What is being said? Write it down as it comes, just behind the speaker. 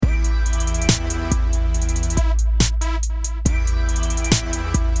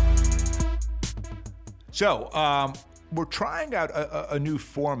So we're trying out a new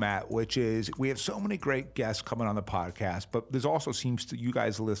format, which is we have so many great guests coming on the podcast, but there's also you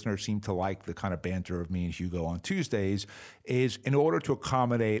guys, the listeners, seem to like the kind of banter of me and Hugo on Tuesdays, is in order to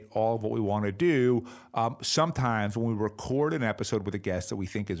accommodate all of what we want to do, sometimes when we record an episode with a guest that we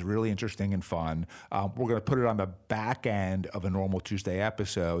think is really interesting and fun, we're going to put it on the back end of a normal Tuesday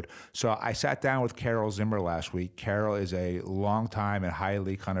episode. So I sat down with Carol Zimmer last week. Carol is a longtime and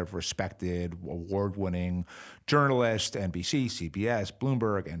highly kind of respected, award-winning journalist, NBC, CBS,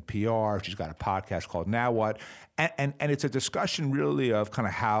 Bloomberg, NPR. She's got a podcast called Now What? And it's a discussion really of kind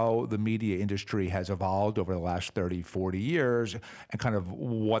of how the media industry has evolved over the last 30, 40 years and kind of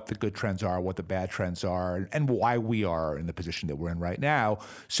what the good trends are, what the bad trends are, and why we are in the position that we're in right now.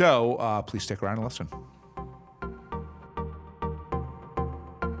 So please stick around and listen.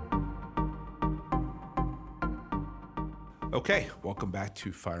 Okay, welcome back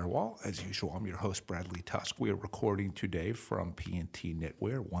to Firewall. As usual, I'm your host, Bradley Tusk. We are recording today from P&T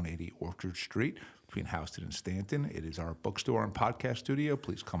Knitwear, 180 Orchard Street, between Houston and Stanton. It is our bookstore and podcast studio.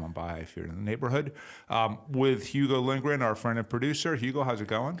 Please come on by if you're in the neighborhood. With Hugo Lindgren, our friend and producer. Hugo, how's it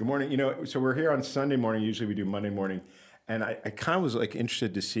going? Good morning. So we're here on Sunday morning. Usually we do Monday morning. And I kind of was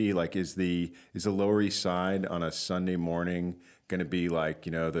interested to see, is the Lower East Side on a Sunday morning going to be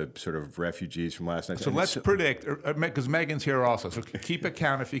the sort of refugees from last night? So let's predict, because Megan's here also, so keep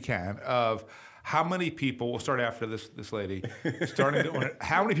account if you can, of how many people, we'll start after this lady,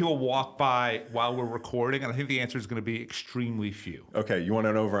 how many people walk by while we're recording? And I think the answer is going to be extremely few. Okay, you want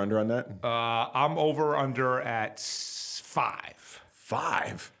an over-under on that? I'm over-under at 5.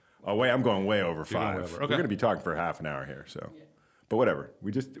 5? Oh, wait, I'm going way over 5. Okay. We're going to be talking for half an hour here, so. Yeah. But whatever.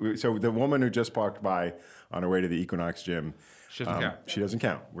 So the woman who just walked by on her way to the Equinox gym, she doesn't count. She doesn't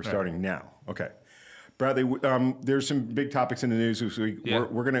count. We're starting now. Okay. Bradley, there's some big topics in the news this week. Yeah.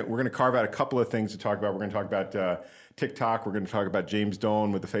 We're gonna carve out a couple of things to talk about. We're going to talk about TikTok. We're going to talk about James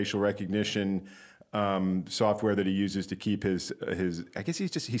Dolan with the facial recognition software that he uses to keep his. I guess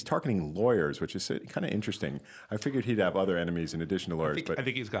he's targeting lawyers, which is kind of interesting. I figured he'd have other enemies in addition to lawyers. I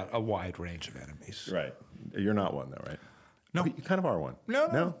think he's got a wide range of enemies. Right. You're not one though, right? No, you kind of are one.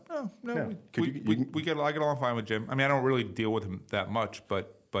 No. I get along fine with Jim. I mean, I don't really deal with him that much,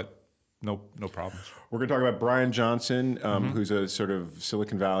 but no problems. We're going to talk about Brian Johnson, who's a sort of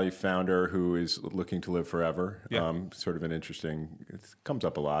Silicon Valley founder who is looking to live forever. Yeah. Sort of an interesting. It comes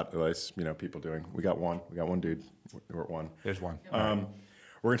up a lot. At least people doing. We got one dude. We're at one. There's one.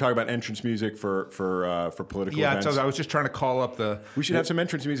 We're going to talk about entrance music for political events. Yeah, so I was just trying to call up the... We should have some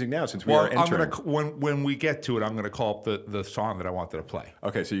entrance music now since we are entering. When we get to it, I'm going to call up the song that I wanted to play.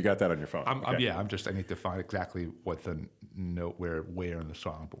 Okay, so you got that on your phone. I need to find exactly what the note where in the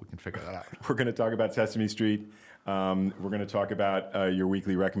song, but we can figure that out. We're going to talk about Sesame Street. We're going to talk about your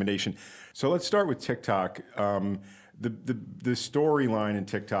weekly recommendation. So let's start with TikTok. The storyline in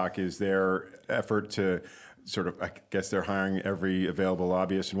TikTok is their effort to... I guess they're hiring every available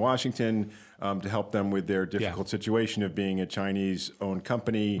lobbyist in Washington to help them with their difficult situation of being a Chinese-owned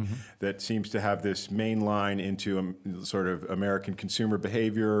company that seems to have this main line into sort of American consumer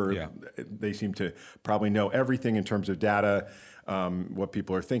behavior. Yeah. They seem to probably know everything in terms of data, what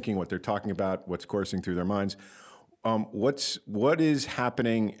people are thinking, what they're talking about, what's coursing through their minds. What is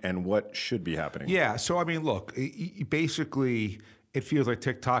happening and what should be happening? Yeah, so I mean, look, basically... It feels like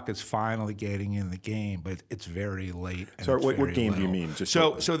TikTok is finally getting in the game, but it's very late. So what game do you mean?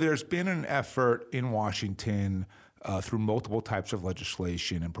 So there's been an effort in Washington through multiple types of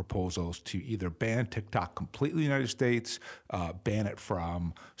legislation and proposals to either ban TikTok completely in the United States, ban it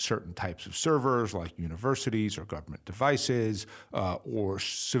from certain types of servers like universities or government devices, or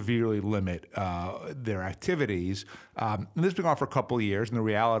severely limit their activities. And this has been on for a couple of years, and the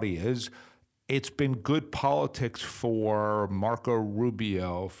reality is it's been good politics for Marco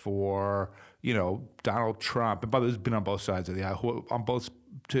Rubio, for Donald Trump, and by the way, it's been on both sides of the aisle,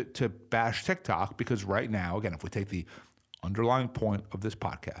 to bash TikTok, because right now, again, if we take the underlying point of this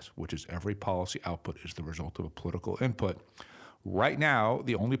podcast, which is every policy output is the result of a political input, right now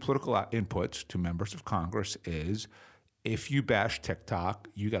the only political inputs to members of Congress is if you bash TikTok,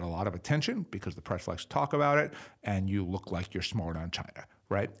 you get a lot of attention because the press likes to talk about it, and you look like you're smart on China,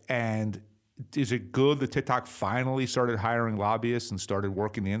 right? And is it good that TikTok finally started hiring lobbyists and started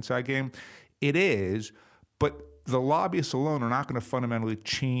working the inside game? It is, but the lobbyists alone are not going to fundamentally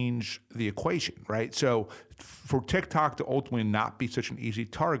change the equation, right? So for TikTok to ultimately not be such an easy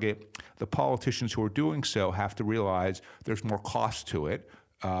target, the politicians who are doing so have to realize there's more cost to it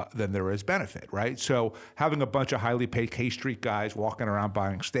than there is benefit, right? So having a bunch of highly paid K Street guys walking around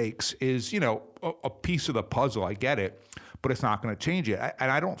buying steaks is, a piece of the puzzle. I get it, but it's not going to change it.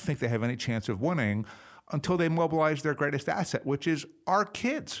 And I don't think they have any chance of winning until they mobilize their greatest asset, which is our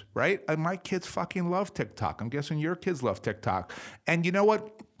kids, right? And my kids fucking love TikTok. I'm guessing your kids love TikTok. And you know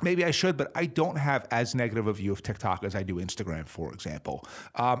what? Maybe I should, but I don't have as negative a view of TikTok as I do Instagram, for example.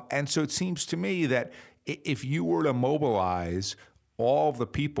 And so it seems to me that if you were to mobilize all of the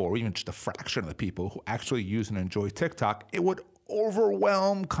people, or even just a fraction of the people who actually use and enjoy TikTok, it would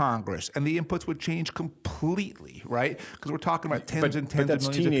overwhelm Congress, and the inputs would change completely, right? Because we're talking about tens and tens of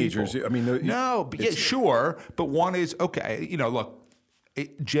millions teenagers. of people. I mean, no, but yeah, sure. But one is, okay, look,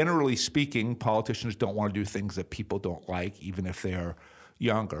 generally speaking, politicians don't want to do things that people don't like, even if they're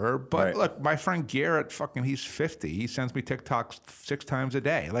younger. But look, my friend Garrett, he's 50. He sends me TikToks 6 times a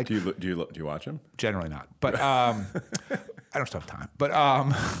day. Like, do you watch him? Generally not, but I don't still have time.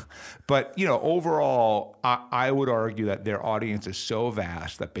 But overall, I would argue that their audience is so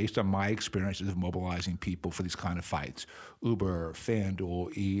vast that based on my experiences of mobilizing people for these kind of fights, Uber,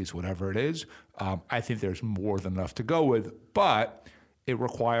 FanDuel, Ease, whatever it is, I think there's more than enough to go with. But it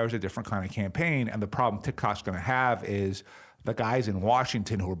requires a different kind of campaign. And the problem TikTok's going to have is the guys in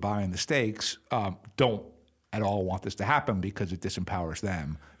Washington who are buying the stakes don't at all want this to happen because it disempowers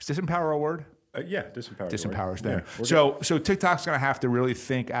them. Is disempower a word? Yeah, disempowers. Disempowers them. Yeah, so TikTok's going to have to really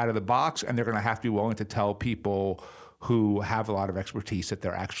think out of the box, and they're going to have to be willing to tell people who have a lot of expertise that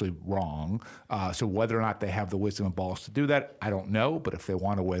they're actually wrong. So whether or not they have the wisdom and balls to do that, I don't know. But if they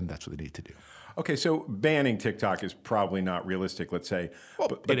want to win, that's what they need to do. Okay, so banning TikTok is probably not realistic, let's say. Well,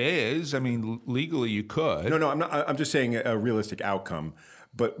 but it is. I mean, legally you could. No, I'm not. I'm just saying a realistic outcome.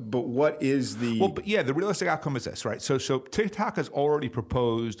 But what is the... Well, but yeah, the realistic outcome is this, right? So TikTok has already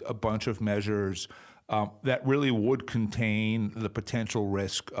proposed a bunch of measures that really would contain the potential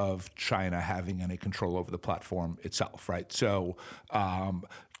risk of China having any control over the platform itself, right? So,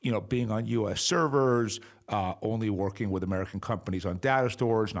 being on U.S. servers, only working with American companies on data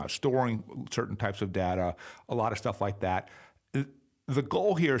storage, not storing certain types of data, a lot of stuff like that. The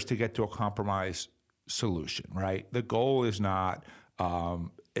goal here is to get to a compromise solution, right? The goal is not...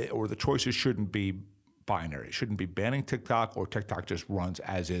 or the choices shouldn't be binary. It shouldn't be banning TikTok or TikTok just runs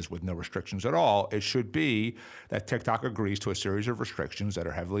as is with no restrictions at all. It should be that TikTok agrees to a series of restrictions that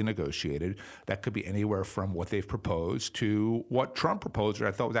are heavily negotiated. That could be anywhere from what they've proposed to what Trump proposed, which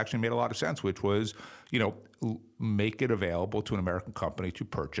I thought was actually made a lot of sense, which was, make it available to an American company to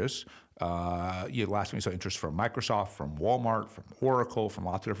purchase. Last time we saw interest from Microsoft, from Walmart, from Oracle, from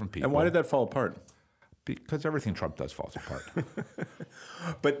lots of different people. And why did that fall apart? Because everything Trump does falls apart.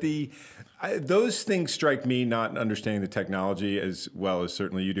 But those things strike me, not understanding the technology as well as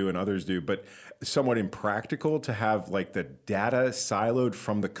certainly you do and others do, but somewhat impractical to have like the data siloed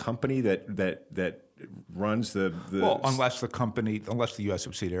from the company that runs the... Well, unless the U.S.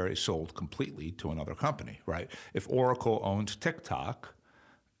 subsidiary is sold completely to another company, right? If Oracle owns TikTok,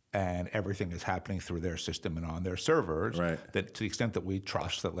 and everything is happening through their system and on their servers, right, that to the extent that we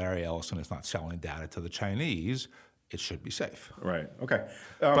trust that Larry Ellison is not selling data to the Chinese, it should be safe. Right. Okay.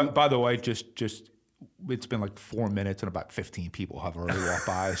 But by the way, just it's been like 4 minutes and about 15 people have already walked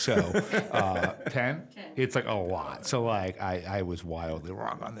by. So 10? It's like a lot. So I was wildly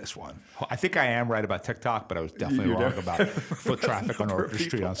wrong on this one. I think I am right about TikTok, but I was definitely wrong about foot traffic on Orchard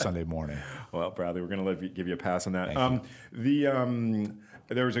Street on Sunday morning. Well, Bradley, we're going to give you a pass on that. Thank you. I'm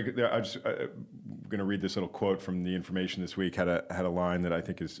going to read this little quote from the Information this week. Had a line that I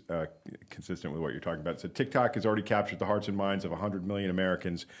think is consistent with what you're talking about. It said, TikTok has already captured the hearts and minds of 100 million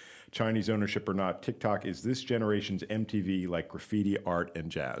Americans. Chinese ownership or not, TikTok is this generation's MTV, like graffiti, art,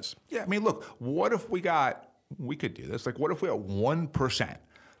 and jazz. Yeah, I mean, look, what if we could do this. Like, what if we got 1%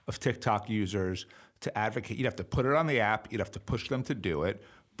 of TikTok users to advocate? You'd have to put it on the app. You'd have to push them to do it.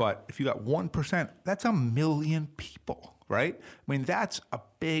 But if you got 1%, that's 1 million people, right? I mean, that's a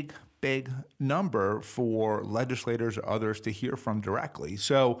big number for legislators or others to hear from directly.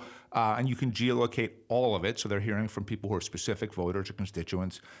 So, and you can geolocate all of it, so they're hearing from people who are specific voters or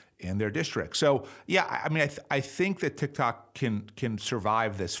constituents in their district. So, yeah, I mean, I think that TikTok can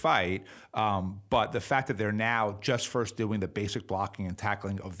survive this fight, but the fact that they're now just first doing the basic blocking and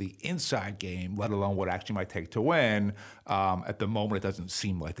tackling of the inside game, let alone what actually might take to win, at the moment it doesn't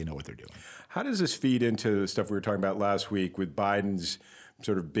seem like they know what they're doing. How does this feed into the stuff we were talking about last week with Biden's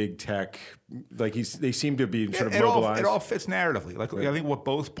sort of big tech, like they seem to be sort of mobilized? It all fits narratively. Like, I think what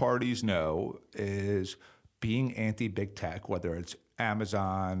both parties know is being anti-big tech, whether it's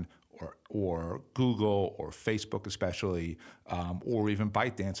Amazon or Google or Facebook especially, or even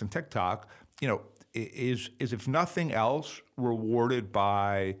ByteDance and TikTok, is if nothing else rewarded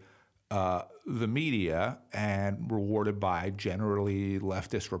by the media and rewarded by generally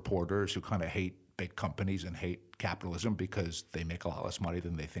leftist reporters who kind of hate big companies and hate capitalism because they make a lot less money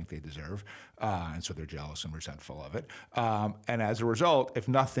than they think they deserve. And so they're jealous and resentful of it. And as a result, if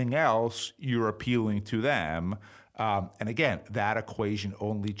nothing else, you're appealing to them. And again, that equation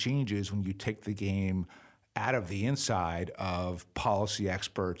only changes when you take the game out of the inside of policy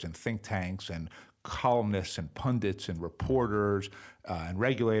experts and think tanks and columnists and pundits and reporters and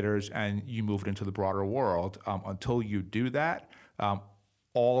regulators, and you move it into the broader world. Until you do that,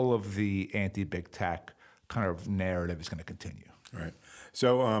 all of the anti-big tech kind of narrative is going to continue. Right.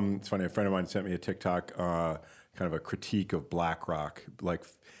 So it's funny. A friend of mine sent me a TikTok, kind of a critique of BlackRock.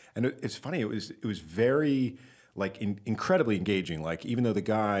 And it's funny. It was very incredibly engaging. Like, even though the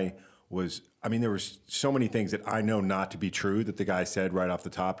guy was, there was so many things that I know not to be true that the guy said right off the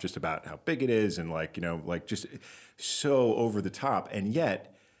top, just about how big it is and just so over the top. And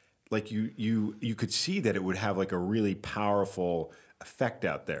yet, you could see that it would have a really powerful effect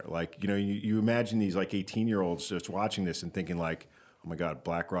out there. You imagine these 18-year-olds just watching this and thinking oh my God,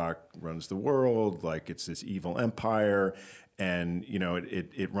 BlackRock runs the world. It's this evil empire. And,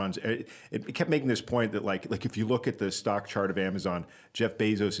 it runs, it kept making this point that if you look at the stock chart of Amazon, Jeff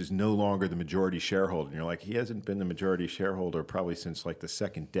Bezos is no longer the majority shareholder. And you're he hasn't been the majority shareholder probably since the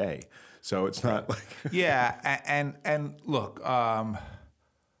second day. So it's not Yeah. And look,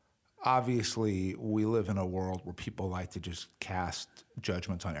 obviously we live in a world where people like to just cast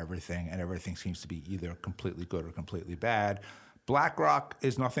judgments on everything, and everything seems to be either completely good or completely bad. BlackRock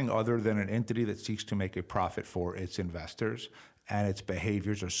is nothing other than an entity that seeks to make a profit for its investors, and its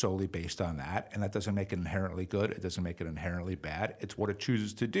behaviors are solely based on that. And that doesn't make it inherently good. It doesn't make it inherently bad. It's what it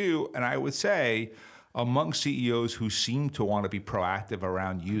chooses to do. And I would say among CEOs who seem to want to be proactive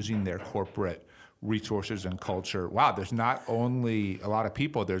around using their corporate resources and culture, wow, there's not only a lot of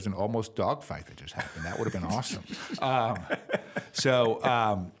people, there's an almost dogfight that just happened. That would have been awesome.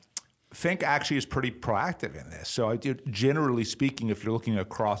 Think actually is pretty proactive in this. So generally speaking, if you're looking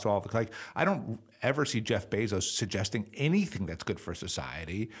across all the, I don't ever see Jeff Bezos suggesting anything that's good for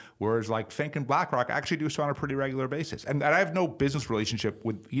society, whereas Think and BlackRock actually do so on a pretty regular basis. And I have no business relationship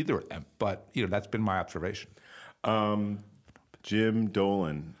with either of them, but that's been my observation. Jim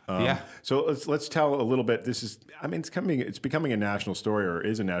Dolan. Yeah. So let's tell a little bit. This is, it's becoming a national story, or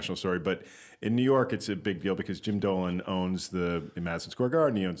is a national story, but in New York, it's a big deal because Jim Dolan owns the Madison Square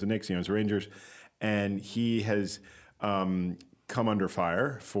Garden. He owns the Knicks. He owns the Rangers, and he has come under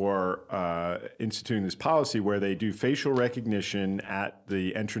fire for instituting this policy where they do facial recognition at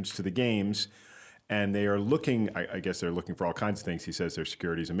the entrance to the games. And they are looking, I guess they're looking for all kinds of things. He says their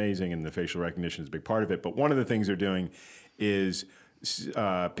security is amazing and the facial recognition is a big part of it. But one of the things they're doing is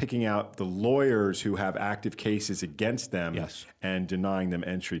picking out the lawyers who have active cases against them, yes, and denying them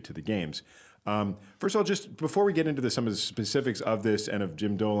entry to the games. First of all, just before we get into some of the specifics of this and of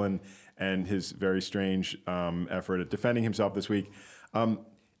Jim Dolan and his very strange effort at defending himself this week,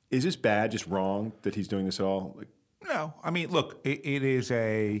 is this bad, just wrong that he's doing this at all? No. Look, it is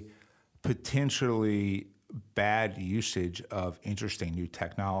a potentially bad usage of interesting new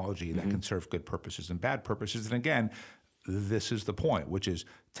technology that can serve good purposes and bad purposes. And again, this is the point, which is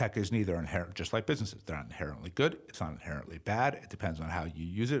tech is neither inherent, just like businesses. They're not inherently good. It's not inherently bad. It depends on how you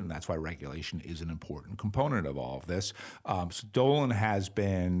use it, and that's why regulation is an important component of all of this. So Dolan has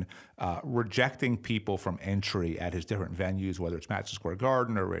been rejecting people from entry at his different venues, whether it's Madison Square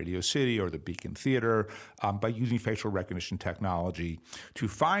Garden or Radio City or the Beacon Theater, by using facial recognition technology to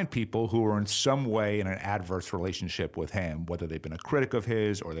find people who are in some way in an adverse relationship with him, whether they've been a critic of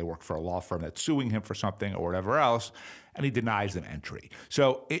his or they work for a law firm that's suing him for something or whatever else, and he denies them entry.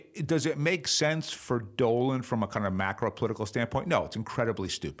 So does it make sense for Dolan from a kind of macro political standpoint? No, it's incredibly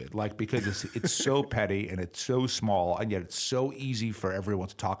stupid. Because it's so petty and it's so small, and yet it's so easy for everyone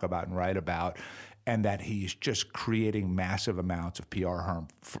to talk about and write about, and that he's just creating massive amounts of PR harm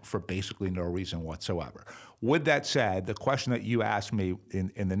for basically no reason whatsoever. With that said, the question that you asked me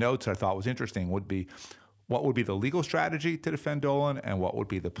in the notes I thought was interesting would be, what would be the legal strategy to defend Dolan, and what would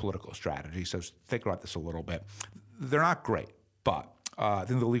be the political strategy? So think about this a little bit. They're not great, but I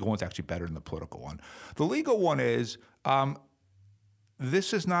think the legal one's actually better than the political one. The legal one is,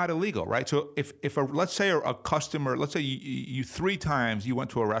 this is not illegal, right? So if let's say a customer, let's say you 3 times you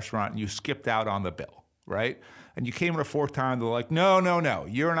went to a restaurant and you skipped out on the bill, right? And you came in a 4th time, they're like, no,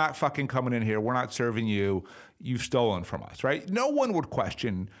 you're not fucking coming in here. We're not serving you. You've stolen from us, right? No one would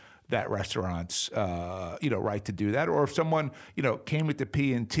question that restaurant's right to do that. Or if someone came at the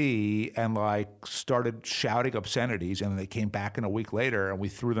P&T and started shouting obscenities and they came back in a week later and we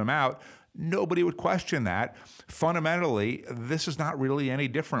threw them out, nobody would question that. Fundamentally, this is not really any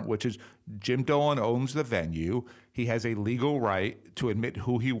different, which is Jim Dolan owns the venue. He has a legal right to admit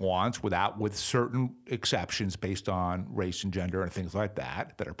who he wants with certain exceptions based on race and gender and things like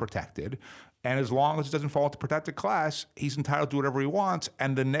that are protected. And as long as it doesn't fall into protected class, he's entitled to do whatever he wants.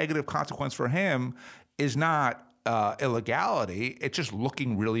 And the negative consequence for him is not illegality. It's just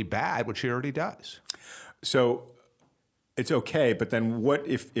looking really bad, which he already does. So it's okay, but then what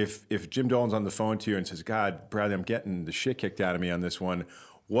if Jim Dolan's on the phone to you and says, God, Bradley, I'm getting the shit kicked out of me on this one.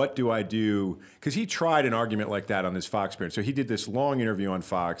 What do I do? Because he tried an argument like that on this Fox appearance. So he did this long interview on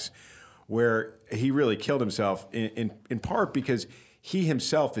Fox where he really killed himself in part because he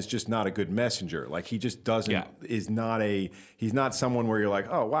himself is just not a good messenger. Like he just doesn't, he's not someone where you're like,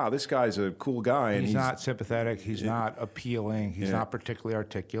 oh, wow, this guy's a cool guy. And he's not sympathetic. He's not appealing. He's not particularly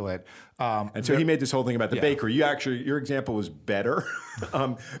articulate. And so he made this whole thing about the bakery. Your example was better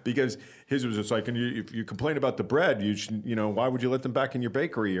because his was just like, if you complain about the bread, why would you let them back in your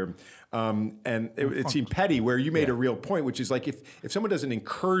bakery? And it seemed petty. Where you made a real point, which is like if someone does an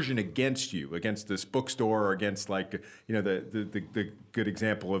incursion against you, against this bookstore, or against the good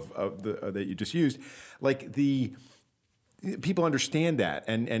example of that you just used, like people understand that.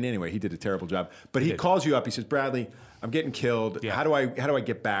 And anyway, he did a terrible job. But he calls you up. He says, Bradley, I'm getting killed. Yeah. How do I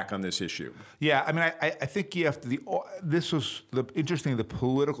get back on this issue? Yeah, I mean, I think you have to. This was interesting. The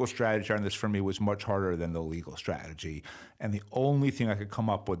political strategy on this for me was much harder than the legal strategy, and the only thing I could come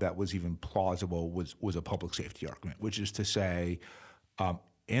up with that was even plausible was a public safety argument, which is to say,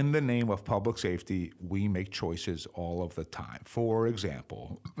 in the name of public safety, we make choices all of the time. For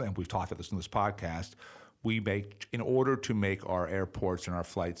example, and we've talked about this in this podcast, in order to make our airports and our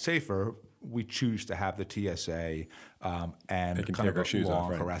flights safer, we choose to have the TSA and kind of a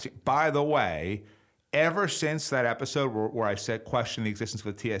long harassing. By the way, ever since that episode where I said question the existence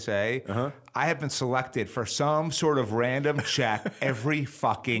of the TSA, I have been selected for some sort of random check every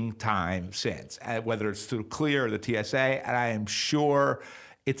fucking time since, whether it's through Clear or the TSA, and I am sure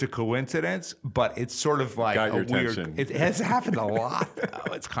it's a coincidence, but it's sort of like a weird. Attention. It has happened a lot,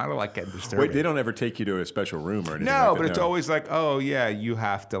 though. It's kind of like getting disturbing. Wait, they don't ever take you to a special room or anything? No, like but it's always like, oh yeah, you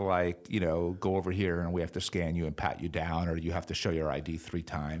have to go over here and we have to scan you and pat you down, or you have to show your ID 3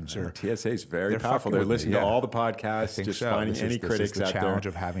 times. Or TSA is very powerful. They're listening to all the podcasts, just finding any critics out there. This is the challenge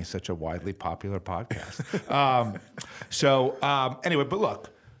of having such a widely popular podcast. Anyway, but look,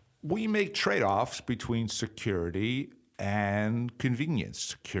 we make trade-offs between security and convenience,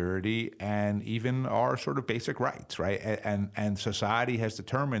 security, and even our sort of basic rights, right? And society has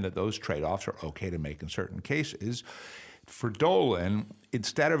determined that those trade-offs are okay to make in certain cases. For Dolan,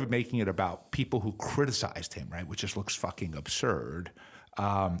 instead of making it about people who criticized him, right, which just looks fucking absurd,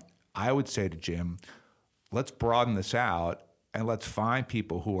 I would say to Jim, let's broaden this out and let's find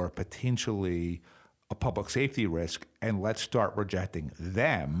people who are potentially a public safety risk and let's start rejecting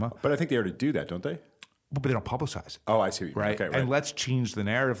them. But I think they already do that, don't they? But they don't publicize it. Oh, I see what you mean. Right? Okay, right. And let's change the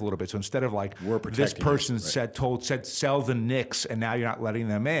narrative a little bit. So instead of like, this person said sell the Knicks and now you're not letting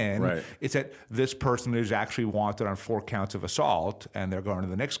them in, right. It's that this person is actually wanted on 4 counts of assault and they're going to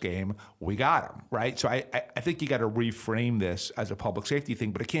the Knicks game, we got them, right? So I think you got to reframe this as a public safety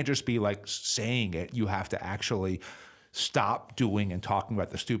thing, but it can't just be like saying it. You have to actually stop doing and talking about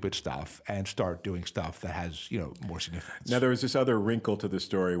the stupid stuff and start doing stuff that has, more significance. Now, there was this other wrinkle to the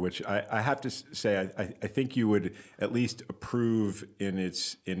story, which I have to say, I think you would at least approve in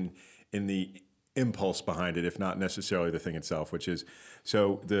the impulse behind it, if not necessarily the thing itself, which is,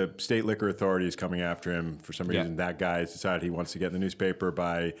 so the state liquor authority is coming after him for some reason. That guy has decided he wants to get in the newspaper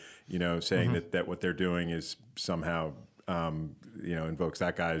by, saying that what they're doing is somehow, invokes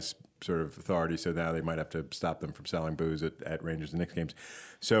that guy's sort of authority, so now they might have to stop them from selling booze at Rangers and Knicks games.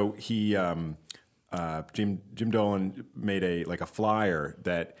 So he, Jim Dolan made a flyer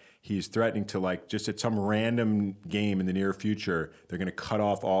that he's threatening to just at some random game in the near future, they're going to cut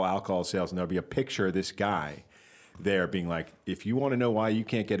off all alcohol sales, and there'll be a picture of this guy there being like, if you want to know why you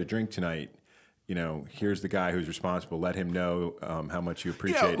can't get a drink tonight, here's the guy who's responsible. Let him know how much you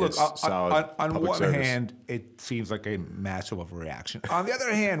appreciate his solid on public one service. hand, it seems like a massive overreaction. On the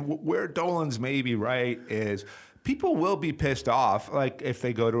other hand, where Dolan's maybe right is people will be pissed off, like if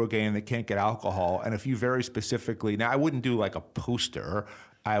they go to a game they can't get alcohol, and if you very specifically, now I wouldn't do like a poster.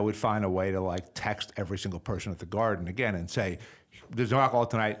 I would find a way to text every single person at the Garden again and say, "There's no alcohol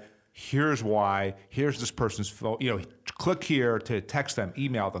tonight. Here's why. Here's this person's phone. Click here to text them,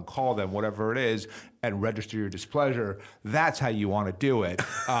 email them, call them, whatever it is, and register your displeasure." That's how you want to do it.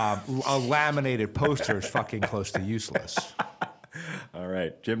 A laminated poster is fucking close to useless. All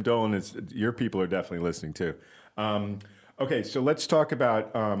right, Jim Dolan your people are definitely listening too. Okay, so let's talk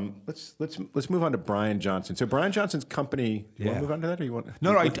about let's move on to Brian Johnson. So Brian Johnson's company. You want to move on to that, or you want?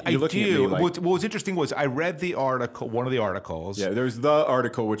 No, I you're looking do. at me like, What was interesting was I read the article, one of the articles. yeah, there was the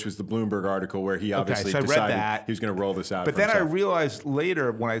article, which was the Bloomberg article, where he obviously so I read decided that. he was going to roll this out. But for then I himself. realized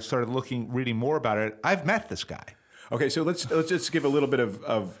later when I started reading more about it, I've met this guy. Okay, so let's just give a little bit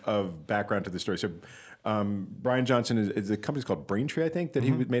of background to the story. So Brian Johnson is a company's called Braintree, I think, that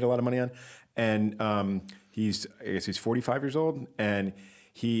he made a lot of money on, and he's 45 years old, and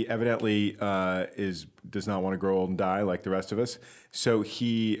he evidently does not want to grow old and die like the rest of us. So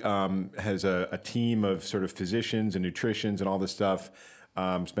he has a team of sort of physicians and nutritionists and all this stuff.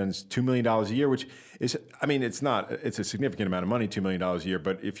 Spends $2 million a year, which is, I mean, it's a significant amount of money, $2 million a year.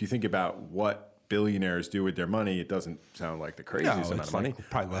 But if you think about what billionaires do with their money, it doesn't sound like the craziest amount of money.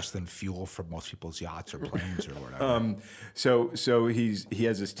 Probably less than fuel for most people's yachts or planes or whatever. So he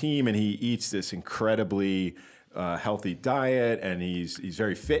has this team, and he eats this incredibly healthy diet, and he's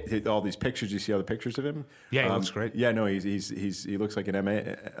very fit. All these pictures, you see all the pictures of him. Yeah, he looks great. Yeah, no, he looks like an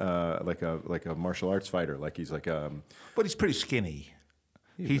like a martial arts fighter. Like he's like But he's pretty skinny.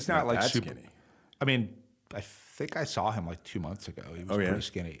 He's not like that super skinny. I mean, I think I saw him like 2 months ago. He was yeah? pretty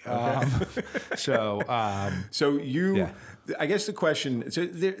skinny. So you, Yeah. I guess the question. So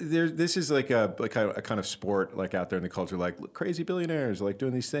this is like a kind of sport like out there in the culture, like look, crazy billionaires like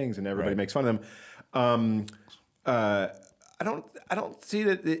doing these things, and everybody makes fun of them. I don't see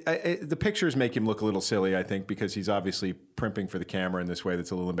that the pictures make him look a little silly. I think because he's obviously primping for the camera in this way that's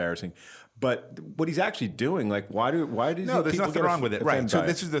a little embarrassing. But what he's actually doing, like, why does no, there's people nothing get wrong with it, right? offended So by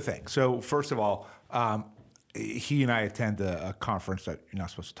this is the thing. So first of all, he and I attend a conference that you're not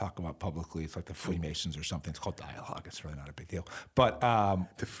supposed to talk about publicly. It's like the Freemasons or something. It's called Dialogue. It's really not a big deal. But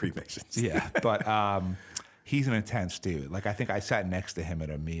the Freemasons? yeah, but he's an intense dude. Like I think I sat next to him at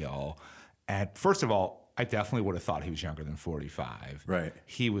a meal, and first of all, I definitely would have thought he was younger than 45. Right.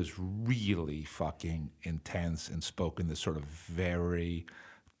 He was really fucking intense and spoke in this sort of very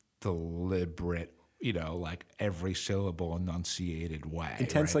deliberate, like every syllable enunciated way.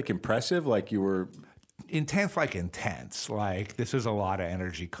 Intense, right? like impressive, like you were. Intense, like intense. Like this is a lot of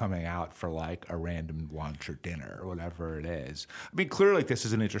energy coming out for like a random lunch or dinner or whatever it is. I mean, clearly this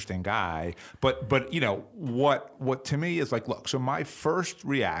is an interesting guy, but what to me is like, look, so my first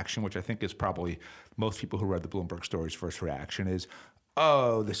reaction, which I think is probably most people who read the Bloomberg story's first reaction is,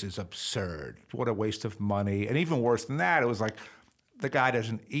 oh, this is absurd. What a waste of money. And even worse than that, it was like, the guy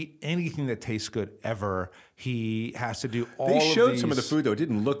doesn't eat anything that tastes good ever. He has to do all of these. They showed some of the food, though. It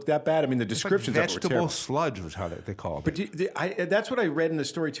didn't look that bad. I mean, the descriptions of it were vegetable terrible. sludge was how they call it. But that's what I read in the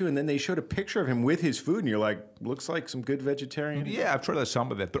story, too. And then they showed a picture of him with his food, and you're like, looks like some good vegetarian. Yeah, I'm sure there's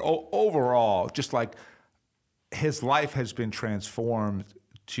some of it. But overall, just like his life has been transformed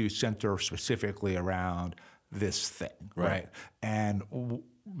to center specifically around this thing, right? And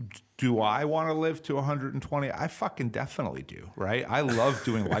do I want to live to 120? I fucking definitely do, right? I love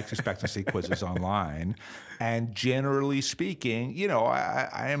doing life expectancy quizzes online. And generally speaking,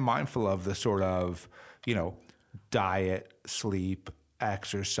 I am mindful of the sort of, diet, sleep,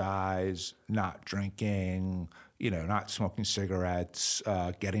 exercise, not drinking, not smoking cigarettes,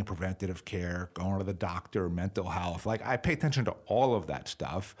 getting preventative care, going to the doctor, mental health. Like I pay attention to all of that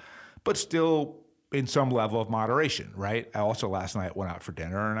stuff, but still in some level of moderation, right? I also last night went out for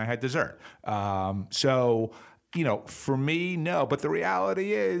dinner and I had dessert. So, for me, no. But the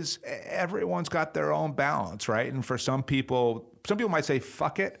reality is everyone's got their own balance, right? And for some people might say,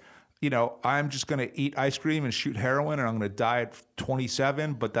 fuck it. I'm just going to eat ice cream and shoot heroin and I'm going to die at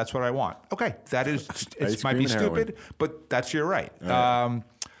 27, but that's what I want. Okay, that is, it might be stupid, but that's your right.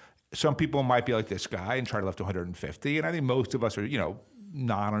 Some people might be like this guy and try to live to 150. And I think most of us are,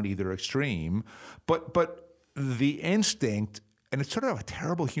 not on either extreme, but the instinct, and it's sort of a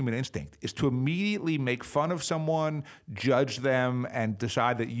terrible human instinct, is to immediately make fun of someone, judge them, and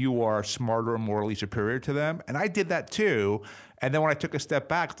decide that you are smarter and morally superior to them. And I did that too. And then when I took a step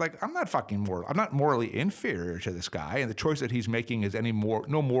back, it's like, I'm not morally inferior to this guy, and the choice that he's making is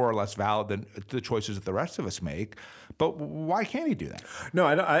no more or less valid than the choices that the rest of us make. But why can't he do that? No,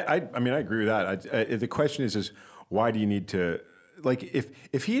 I mean, I agree with that. The question is why do you need to? Like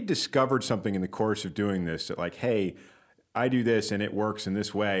if he had discovered something in the course of doing this, that like, hey, I do this and it works in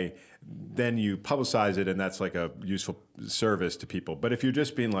this way, then you publicize it and that's like a useful service to people. But if you're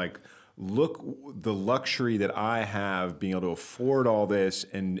just being like, look, the luxury that I have, being able to afford all this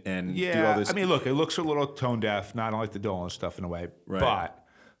and do all this. I mean, look, it looks a little tone deaf, not unlike the Dolan stuff in a way, Right. but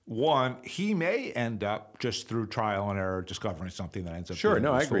one, he may end up just through trial and error discovering something that ends up Sure, being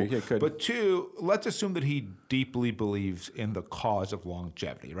no, I useful. agree. Yeah, it could. But two, let's assume that he deeply believes in the cause of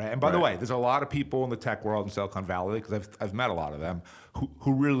longevity, right? And by the way, there's a lot of people in the tech world in Silicon Valley, because I've met a lot of them,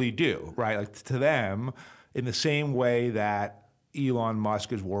 who really do, right? Like to them, in the same way that Elon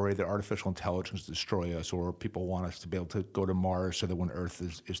Musk is worried that artificial intelligence destroy us, or people want us to be able to go to Mars so that when Earth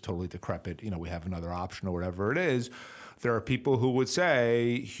is totally decrepit, we have another option or whatever it is. There are people who would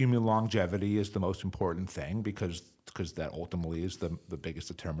say human longevity is the most important thing because that ultimately is the biggest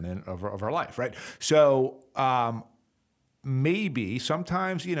determinant of our life, right? So maybe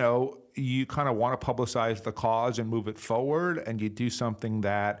sometimes, you kind of want to publicize the cause and move it forward, and you do something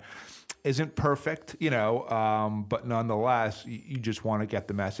that isn't perfect, but nonetheless, you just want to get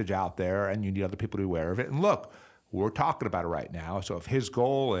the message out there, and you need other people to be aware of it. And look, we're talking about it right now. So if his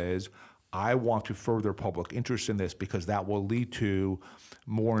goal is, I want to further public interest in this because that will lead to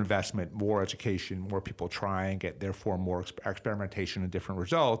more investment, more education, more people trying it, therefore more experimentation and different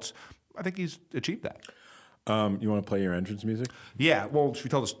results, I think he's achieved that. You want to play your entrance music? Yeah. Well, should we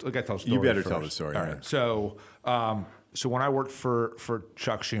tell the story? You better first. tell the story. All right. So when I worked for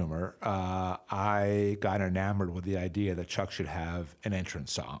Chuck Schumer, I got enamored with the idea that Chuck should have an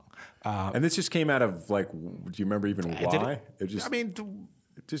entrance song. And this just came out of do you remember even why? Just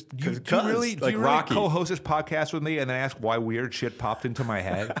do you really co-host this podcast with me and then ask why weird shit popped into my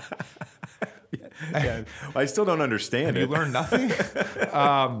head? Yeah. I still don't understand it. You learned nothing?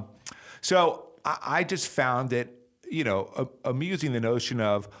 So I just found it, amusing, the notion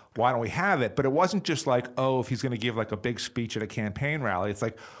of why don't we have it? But it wasn't just like, if he's going to give like a big speech at a campaign rally. It's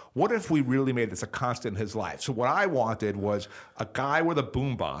like, what if we really made this a constant in his life? So what I wanted was a guy with a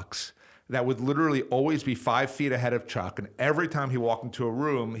boombox that would literally always be 5 feet ahead of Chuck. And every time he walked into a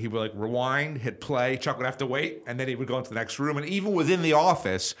room, he would rewind, hit play. Chuck would have to wait, and then he would go into the next room. And even within the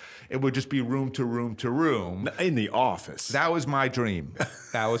office, it would just be room to room to room. In the office. That was my dream.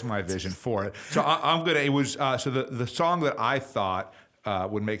 That was my vision for it. So I'm going to, it was, so the song that I thought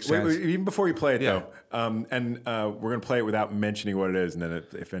would make sense. Wait, even before you play it, though, we're going to play it without mentioning what it is. And then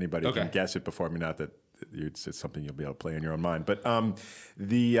if anybody can guess it before me, not that it's something you'll be able to play in your own mind. But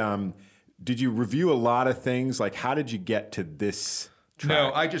did you review a lot of things? Like, how did you get to this track?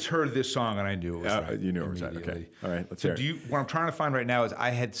 No, I just heard this song and I knew it was right. You knew it was right. Okay. All right, let's hear it. What I'm trying to find right now is I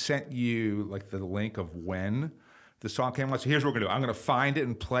had sent you the link of when the song came out. So here's what we're going to do. I'm going to find it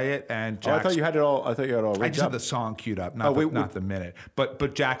and play it. And I thought you had it all. I thought you had it all. I just have the song queued up, not the minute.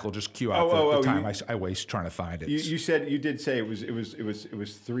 But Jack will just cue out the time I waste trying to find it. You did say it was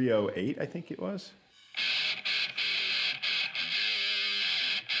 3:08. I think it was.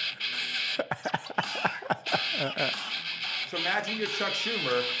 So imagine you're Chuck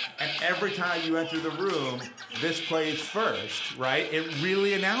Schumer, and every time you enter the room, this plays first, right? It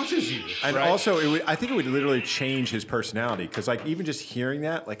really announces you. And right? also, I think it would literally change his personality, because even just hearing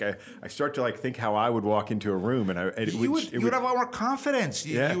that, I start to think how I would walk into a room, and you would have a lot more confidence.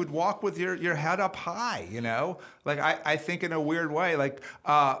 You would walk with your head up high, I think in a weird way,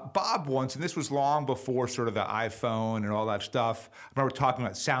 Bob once, and this was long before sort of the iPhone and all that stuff. I remember talking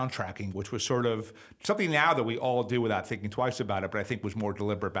about soundtracking, which was sort of something now that we all do without thinking twice about it, but I think was more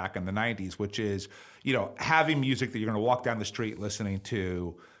deliberate back in the 90s, which is, having music that you're going to walk down the street listening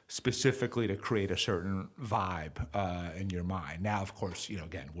to specifically to create a certain vibe in your mind. Now, of course,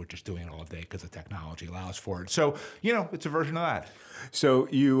 again, we're just doing it all day because the technology allows for it. So, it's a version of that. So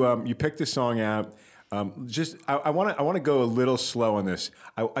you picked this song out. I want to go a little slow on this.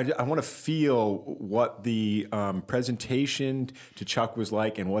 I want to feel what the presentation to Chuck was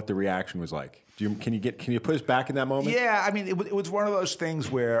like and what the reaction was like. Can you put us back in that moment? Yeah, it was one of those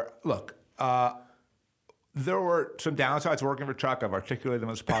things where, look, there were some downsides working for Chuck. I've articulated them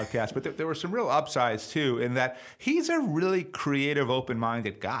on this podcast, but there were some real upsides too, in that he's a really creative,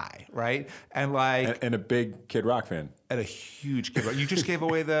 open-minded guy, right? And and a big Kid Rock fan. And a huge Kid Rock. You just gave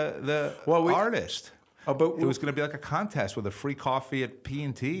away the artist. Oh, but it was going to be like a contest with a free coffee at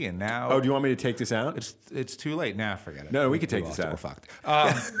P&T, and now... Oh, do you want me to take this out? It's too late. Nah, forget it. No, we could take this out. We're fucked.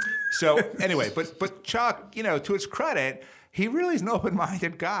 So anyway, but Chuck, to his credit, he really is an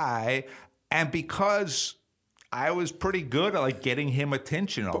open-minded guy, and because I was pretty good at getting him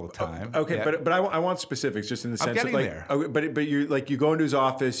attention all the time. Okay, yeah. but I want specifics, just in the sense of there. But you go into his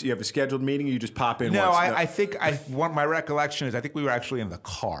office, you have a scheduled meeting, you just pop in. No, I think my recollection is I think we were actually in the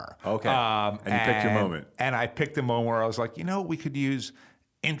car. Okay, and you picked your moment. And I picked a moment where I was like, we could use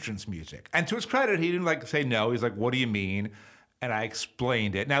entrance music. And to his credit, he didn't say no. He's like, what do you mean? and I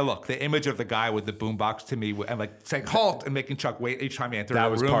explained it. Now, look, the image of the guy with the boombox to me, and like saying "halt" and making Chuck wait each time he entered the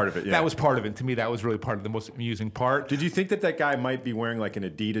room. That was part of it. Yeah. That was part of it. To me, that was really part of the most amusing part. Did you think that guy might be wearing like an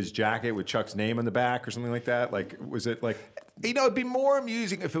Adidas jacket with Chuck's name on the back or something like that? Like, was it like? It'd be more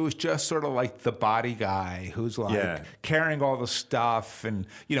amusing if it was just sort of like the body guy who's like carrying all the stuff and,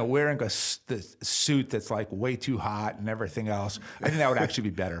 wearing the suit that's like way too hot and everything else. I think that would actually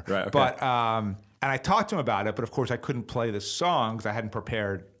be better. Right. Okay. But, and I talked to him about it, but of course I couldn't play the song because I hadn't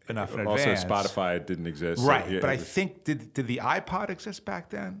prepared enough in advance. Also, Spotify didn't exist. Right. So, but I think, did the iPod exist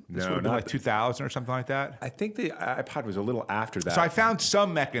back then? This would have been like 2000 or something like that? I think the iPod was a little after that. So I found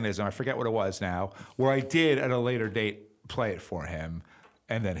some mechanism, I forget what it was now, where I did at a later date play it for him,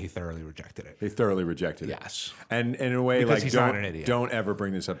 and then he thoroughly rejected it. They thoroughly rejected it. Yes. And in a way, Because like, he's not an idiot. Don't ever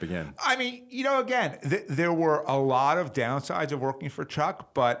bring this up again. I mean, again, there were a lot of downsides of working for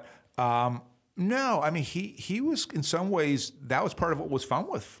Chuck, but no, I mean, he was, in some ways, that was part of what was fun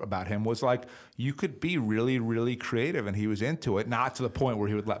about him, was like, you could be really, really creative, and he was into it, not to the point where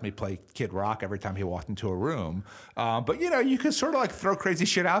he would let me play Kid Rock every time he walked into a room. But, you could sort of like throw crazy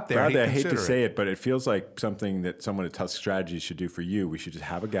shit out there. Bradley, I hate to say it, but it feels like something that someone at Tusk Strategy should do for you. We should just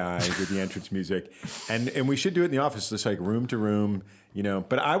have a guy with the entrance music, and we should do it in the office, just like room to room.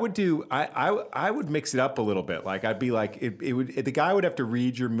 But I would do. I would mix it up a little bit. Like I'd be like, the guy would have to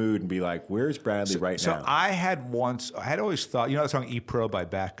read your mood and be like, "Where's Bradley right now?" So I had always thought, the song "E Pro" by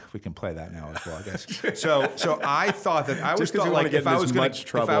Beck. We can play that now as well, I guess. So I thought that I always thought like if I was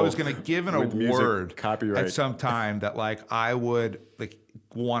going to give an award copyright at some time, that like I would like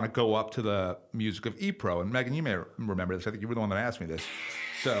want to go up to the music of E Pro. And Megan, you may remember this. I think you were the one that asked me this.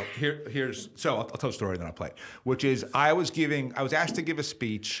 So I'll tell a story, then I'll play it. Which is, I was asked to give a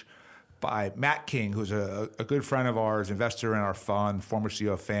speech by Matt King, who's a good friend of ours, investor in our fund, former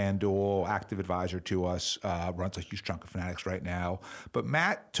CEO of FanDuel, active advisor to us, runs a huge chunk of Fanatics right now. But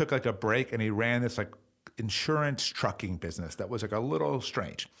Matt took like a break and he ran this like insurance trucking business that was like a little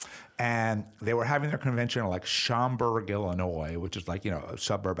strange. And they were having their convention in like Schaumburg, Illinois, which is like, a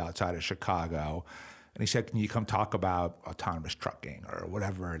suburb outside of Chicago. And he said, "Can you come talk about autonomous trucking or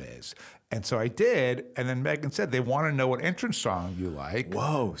whatever it is?" And so I did. And then Megan said, "They want to know what entrance song you like."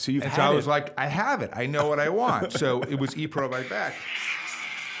 Whoa! So you've had it. So I was like, "I have it. I know what I want." So it was E Pro by Beck.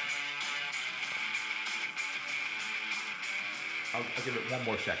 I'll give it one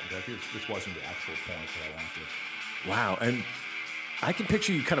more second. I think this wasn't the actual point that I wanted. Wow! And I can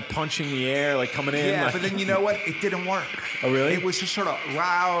picture you kind of punching the air, like coming in. Yeah, like... but then you know what? It didn't work. Oh, really? It was just sort of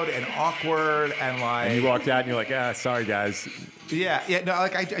loud and awkward and like... And you walked out and you're like, sorry, guys. Yeah. No,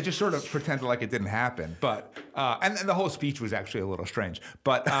 like I just sort of pretended like it didn't happen. But, and the whole speech was actually a little strange.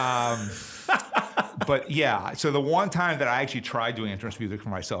 But, but yeah, so the one time that I actually tried doing entrance music for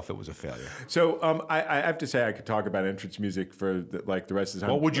myself, it was a failure. So I have to say I could talk about entrance music for the rest of the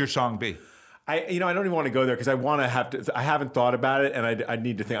time. What would your song be? I don't even want to go there because I haven't thought about it, and I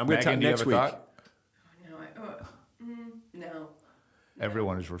need to think. I'm going to tell you next week. Thought? No.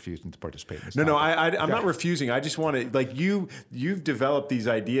 Everyone is refusing to participate in this. No, I'm not refusing. I just want to, like, you've developed these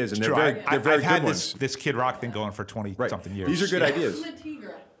ideas, and they're very good ones. This Kid Rock thing going for 20-something years. These are good ideas. With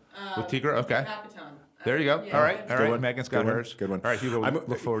Tigra. With Tigra? Okay. Capitan. There you go. Yeah. All right. One. Megan's got hers. Good one. All right, Hugo,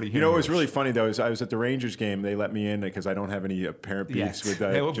 look forward to hearing what was yours. really funny, though, is I was at the Rangers game. They let me in because I don't have any apparent beefs with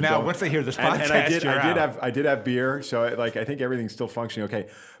Jim now, Bowman. once they hear this podcast, and I did have beer, so I think everything's still functioning okay.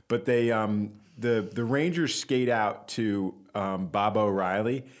 But they the Rangers skate out to Bob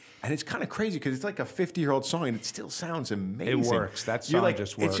O'Reilly. And it's kind of crazy because it's like a 50-year-old song and it still sounds amazing. It works. That song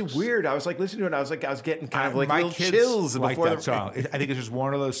just works. It's weird. I was like listening to it. I was getting kind of like my little kids chills like before that song. I think it's just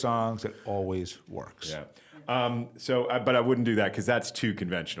one of those songs that always works. Yeah. But I wouldn't do that because that's too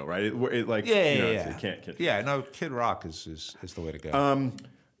conventional, right? Yeah. Can't. Yeah. No, Kid Rock is the way to go.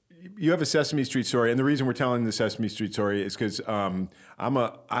 You have a Sesame Street story, and the reason we're telling the Sesame Street story is because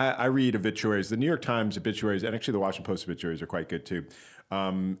I read obituaries. The New York Times obituaries, and actually the Washington Post obituaries are quite good too.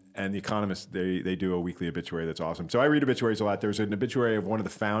 And The Economist, they do a weekly obituary that's awesome. So I read obituaries a lot. There was an obituary of one of the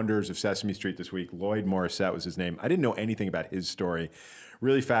founders of Sesame Street this week. Lloyd Morissette was his name. I didn't know anything about his story.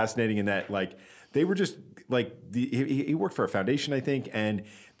 Really fascinating in that, like, they were just like he worked for a foundation, I think, and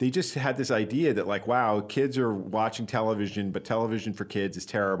they just had this idea that, like, wow, kids are watching television, but television for kids is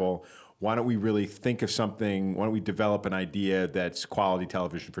terrible. Why don't we really think of something? Why don't we develop an idea that's quality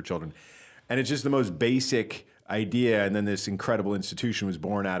television for children? And it's just the most basic idea, and then this incredible institution was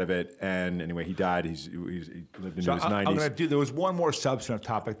born out of it. And anyway, he died. He lived into his 90s. There was one more substantive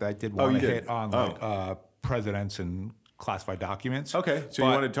topic that I did want to hit on, presidents and classified documents. Okay, so you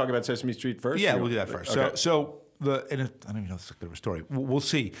want to talk about Sesame Street first? Yeah, we'll do that first. Okay. So I don't even know if it's a good of a story. We'll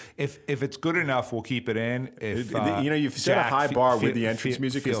see. If it's good enough, we'll keep it in. If you've set a high bar with the entrance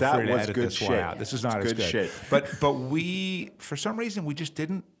music because that was good shit. This is not as good. Shit. But we, for some reason, we just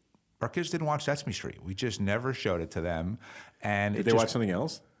didn't. Our kids didn't watch Sesame Street. We just never showed it to them. And did they watch something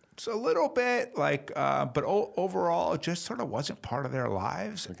else? It's a little bit like, but overall, it just sort of wasn't part of their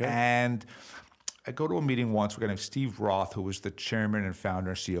lives. Okay. And I go to a meeting once. We're going to have Steve Roth, who was the chairman and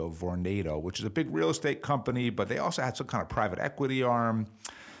founder and CEO of Vornado, which is a big real estate company, but they also had some kind of private equity arm.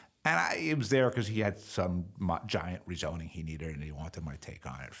 And I was there because he had some giant rezoning he needed, and he wanted my take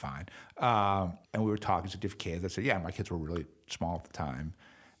on it. Fine. And we were talking to different kids. I said, yeah, my kids were really small at the time.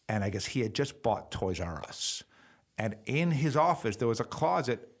 And I guess he had just bought Toys R Us. And in his office, there was a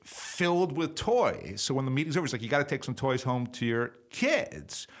closet filled with toys. So when the meeting's over, he's like, you got to take some toys home to your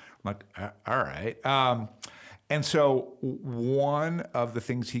kids. I'm like, all right. And so one of the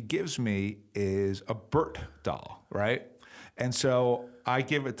things he gives me is a Bert doll, right? And so I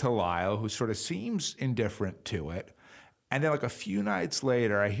give it to Lyle, who sort of seems indifferent to it. And then like a few nights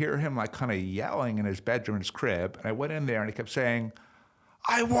later, I hear him like kind of yelling in his bedroom, in his crib. And I went in there and he kept saying,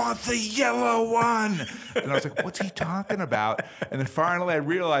 I want the yellow one. And I was like, what's he talking about? And then finally I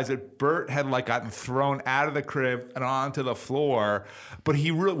realized that Bert had like gotten thrown out of the crib and onto the floor. But he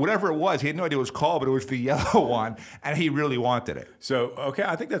really, whatever it was, he had no idea what it was called, but it was the yellow one. And he really wanted it. So, okay,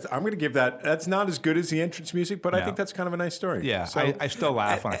 I think I'm going to give that's not as good as the entrance music, but I think that's kind of a nice story. Yeah, so, I still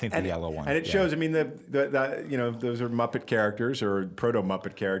laugh when I think the yellow one. And it shows, I mean, the those are Muppet characters or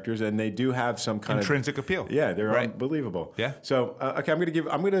proto-Muppet characters, and they do have some kind intrinsic appeal. Yeah, they're unbelievable. Yeah. So, okay, I'm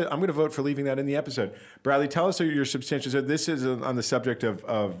going to vote for leaving that in the episode. Bradley, tell us your substantial. So this is on the subject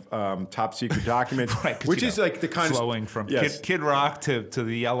of top secret documents, right, which is like the kind flowing from Kid Rock to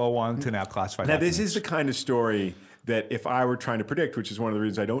the yellow one to now classified. Now, documents. this is the kind of story that if I were trying to predict, which is one of the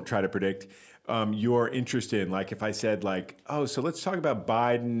reasons I don't try to predict, your interest in. Like if I said like, oh, so let's talk about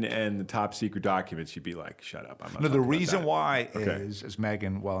Biden and the top secret documents, you'd be like, shut up. I'm not. No, the reason why is, as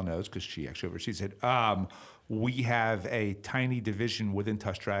Megan well knows, because she actually oversees it, we have a tiny division within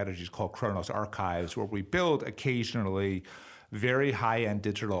Tusk Strategies called Kronos Archives, where we build occasionally very high-end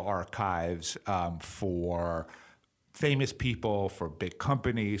digital archives for famous people, for big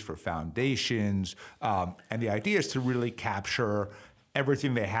companies, for foundations. And the idea is to really capture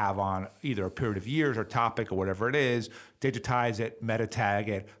everything they have on either a period of years or topic or whatever it is, digitize it, meta tag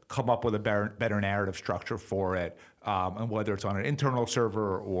it, come up with a better narrative structure for it. And whether it's on an internal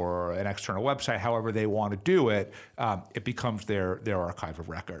server or an external website, however they want to do it, it becomes their archive of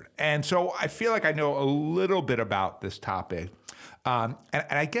record. And so I feel like I know a little bit about this topic. And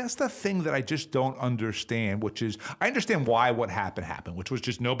I guess the thing that I just don't understand, which is, I understand why what happened, which was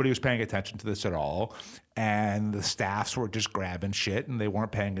just nobody was paying attention to this at all. And the staffs were just grabbing shit and they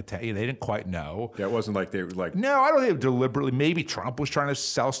weren't paying attention. They didn't quite know. Yeah, it wasn't like they were like... No, I don't think deliberately. Maybe Trump was trying to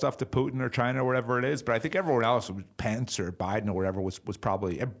sell stuff to Putin or China or whatever it is. But I think everyone else, Pence or Biden or whatever, was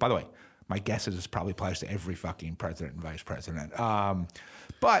probably... By the way, my guess is this probably applies to every fucking president and vice president.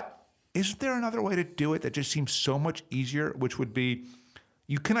 But isn't there another way to do it that just seems so much easier, which would be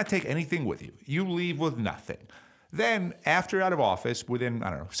you cannot take anything with you. You leave with nothing. Then, after you're out of office, within,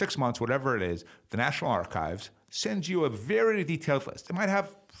 6 months, whatever it is, the National Archives sends you a very detailed list. It might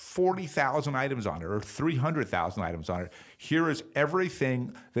have 40,000 items on it or 300,000 items on it. Here is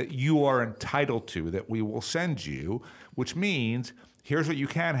everything that you are entitled to that we will send you, which means here's what you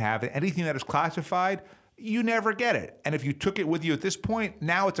can have. And anything that is classified, you never get it. And if you took it with you at this point,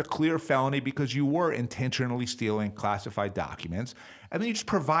 now it's a clear felony because you were intentionally stealing classified documents. And then you just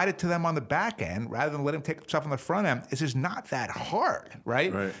provide it to them on the back end rather than let them take stuff on the front end. This is not that hard,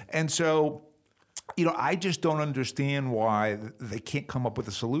 right? And so, I just don't understand why they can't come up with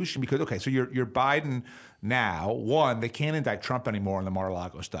a solution because, okay, so you're Biden now. One, they can't indict Trump anymore on the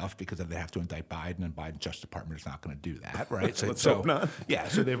Mar-a-Lago stuff because they have to indict Biden, and Biden's Justice Department is not going to do that, right? Let's hope not. Yeah,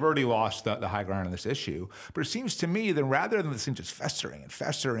 so they've already lost the high ground on this issue. But it seems to me that rather than this thing just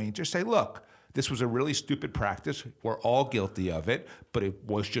festering, just say, look, this was a really stupid practice. We're all guilty of it, but it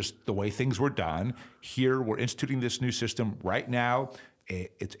was just the way things were done. Here, we're instituting this new system right now.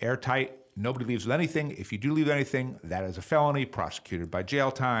 It's airtight. Nobody leaves with anything. If you do leave with anything, that is a felony prosecuted by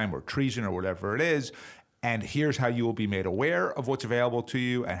jail time or treason or whatever it is. And here's how you will be made aware of what's available to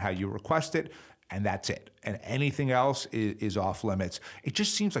you and how you request it. And that's it. And anything else is off limits. It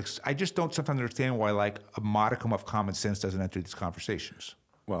just seems like I just don't sometimes understand why like a modicum of common sense doesn't enter these conversations.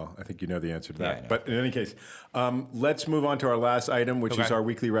 Well, I think you know the answer to that. Yeah, but in any case, let's move on to our last item, which is our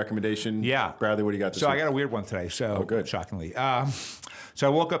weekly recommendation. Yeah. Bradley, what do you got this week? I got a weird one today, good. Shockingly. So I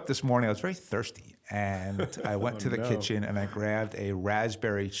woke up this morning, I was very thirsty, and I went to the no. kitchen and I grabbed a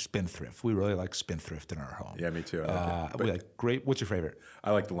raspberry Spindrift. We really like Spindrift in our home. Yeah, me too. I like that. We like great. What's your favorite?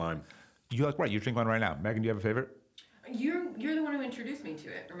 I like the lime. You like right? You drink one right now. Megan, do you have a favorite? You're the one who introduced me to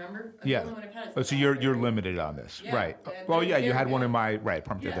it. Remember? I'm Yeah. the only one who've had it Oh, since so you're last year. limited on this, Yeah, right? they're Well, yeah, you very had one good. in my right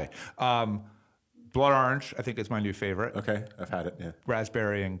from Yeah. today. Blood orange, I think, is my new favorite. Okay, I've had it. Yeah.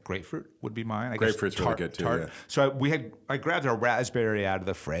 Raspberry and grapefruit would be mine. I Grapefruit's guess really good, too, yeah. So I grabbed a raspberry out of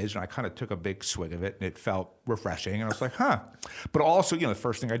the fridge and I kind of took a big swig of it and it felt refreshing and I was like, huh. But also, the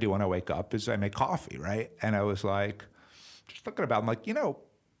first thing I do when I wake up is I make coffee, right? And I was like, just thinking about, it, I'm like,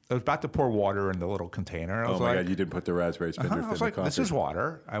 I was about to pour water in the little container. And I Oh was my like, God, you didn't put the raspberry Spindrift I in was the like, coffee. this is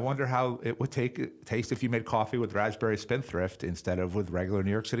water. I wonder how it would taste if you made coffee with raspberry Spindrift instead of with regular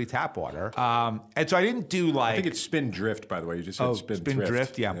New York City tap water. And so I didn't do like... I think it's Spindrift, by the way. You just said Spindrift.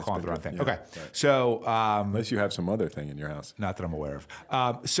 Spindrift? Yeah, I'm calling it the wrong thing. Spindrift, Okay. yeah, right. So... Unless you have some other thing in your house. not that I'm aware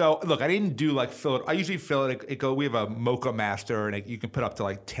of. So look, I didn't do like fill it. I usually fill it. We have a Mocha Master, and you can put up to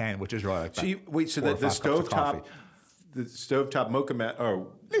like 10, which is really like. So so four or the five cups of coffee. stovetop mocha mat. Oh,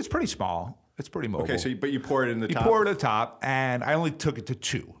 It's pretty small. It's pretty mobile. okay. But you pour it in the you top. pour it at the top, and I only took it to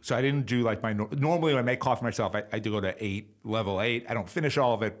 2. So I didn't do like normally when I make coffee myself, I do go to 8, level 8. I don't finish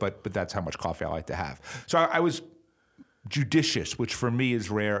all of it, but that's how much coffee I like to have. So I was judicious, which for me is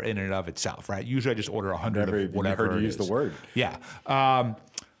rare in and of itself, right? Usually I just order 100 of whatever. Never heard you it use the is. word. Yeah.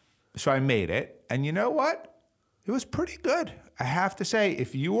 So I made it, and you know what? It was pretty good. I have to say,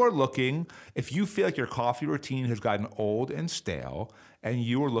 if you feel like your coffee routine has gotten old and stale, and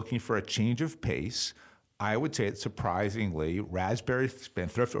you are looking for a change of pace, I would say it's surprisingly raspberry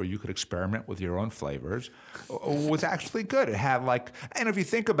Spindrift, or you could experiment with your own flavors, was actually good. It had and if you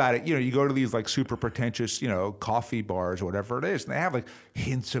think about it, you go to these like super pretentious, coffee bars or whatever it is, and they have like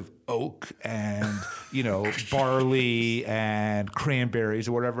hints of oak and, barley and cranberries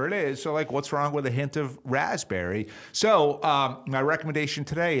or whatever it is. So like, what's wrong with a hint of raspberry? So my recommendation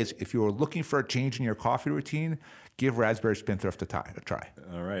today is if you're looking for a change in your coffee routine, give raspberry Spindrift a try.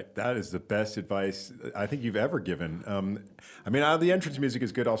 All right. That is the best advice I think you've ever given. The entrance music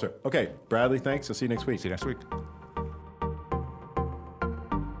is good also. Okay, Bradley, thanks. I'll see you next week. See you next week.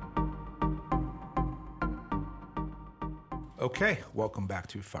 Okay, welcome back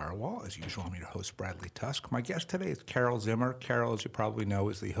to Firewall. As usual, I'm your host, Bradley Tusk. My guest today is Carol Zimmer. Carol, as you probably know,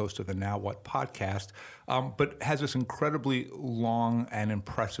 is the host of the Now What podcast, but has this incredibly long and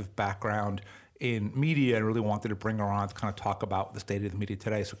impressive background in media, and really wanted to bring her on to kind of talk about the state of the media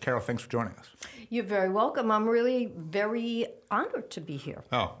today. So, Carol, thanks for joining us. You're very welcome. I'm really very honored to be here.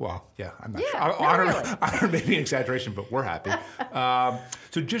 Oh, well, yeah, I'm not Yeah, sure. no, really. Honored may be an exaggeration, but we're happy.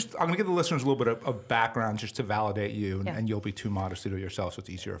 So I'm going to give the listeners a little bit of background just to validate you, and you'll be too modest to do it yourself, so it's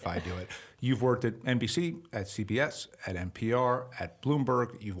easier if I do it. You've worked at NBC, at CBS, at NPR, at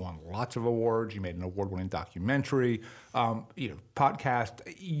Bloomberg. You've won lots of awards. You made an award-winning documentary,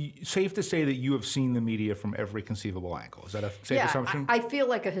 podcast. Safe to say that you have seen the media from every conceivable angle. Is that a safe assumption? I feel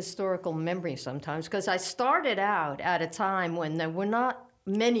like a historical memory sometimes because I started out at a time when there were not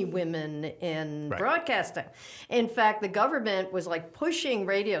many women in broadcasting. In fact, the government was like pushing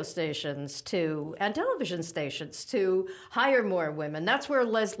radio stations and television stations to hire more women. That's where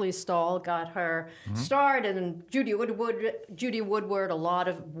Leslie Stahl got her start, and Judy Woodward, a lot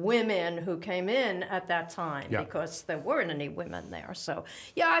of women who came in at that time because there weren't any women there. So,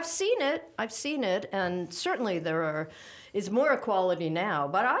 yeah, I've seen it, and certainly is more equality now,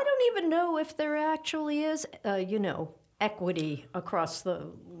 but I don't even know if there actually is, equity across the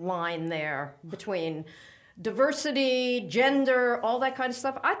line there between diversity, gender, all that kind of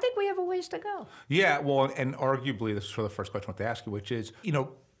stuff. I think we have a ways to go. Yeah, well, and arguably, this is sort of the first question I want to ask you, which is,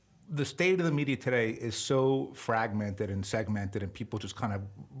 the state of the media today is so fragmented and segmented, and people just kind of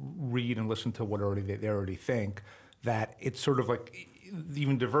read and listen to what they already think, that it's sort of like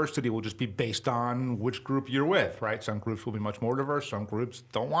even diversity will just be based on which group you're with, right? Some groups will be much more diverse, some groups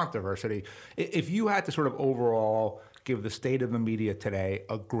don't want diversity. If you had to sort of overall give the state of the media today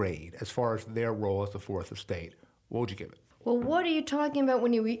a grade as far as their role as the fourth estate, what would you give it? Well, what are you talking about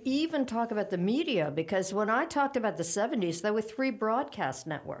when you even talk about the media? Because when I talked about the 70s, there were 3 broadcast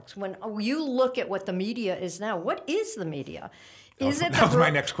networks. When you look at what the media is now, what is the media? That was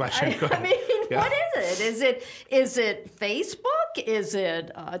my next question. I mean, what is it? Is it Facebook? Is it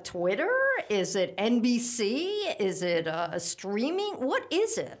Twitter? Is it NBC? Is it streaming? What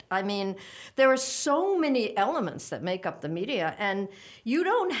is it? I mean, there are so many elements that make up the media, and you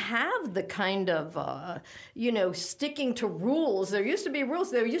don't have the kind of, sticking to rules. There used to be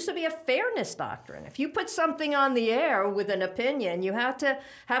rules. There used to be a fairness doctrine. If you put something on the air with an opinion, you have to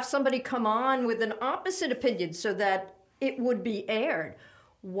have somebody come on with an opposite opinion so that it would be aired.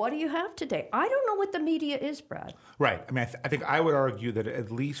 what do you have today? I don't know what the media is, Brad. Right. I mean, I think I would argue that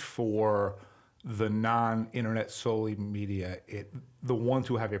at least for the non-internet solely media, the ones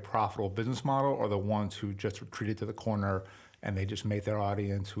who have a profitable business model are the ones who just retreated to the corner and they just make their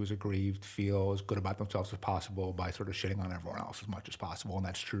audience who is aggrieved feel as good about themselves as possible by sort of shitting on everyone else as much as possible. And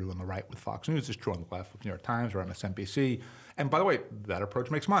that's true on the right with Fox News. It's true on the left with New York Times or MSNBC. And by the way, that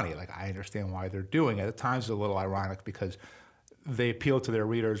approach makes money. Like, I understand why they're doing it. At times it's a little ironic because they appeal to their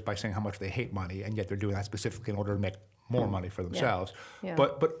readers by saying how much they hate money, and yet they're doing that specifically in order to make more money for themselves. Yeah.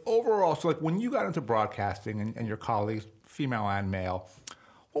 But overall, so like when you got into broadcasting and your colleagues, female and male,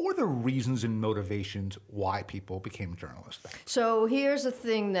 what were the reasons and motivations why people became journalists? So here's the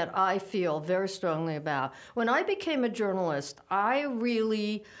thing that I feel very strongly about. When I became a journalist, I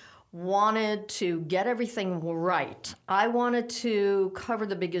really wanted to get everything right. I wanted to cover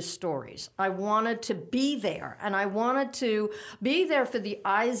the biggest stories. I wanted to be there, and I wanted to be there for the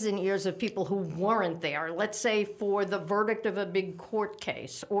eyes and ears of people who weren't there. Let's say for the verdict of a big court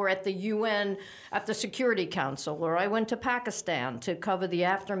case, or at the UN, at the Security Council, or I went to Pakistan to cover the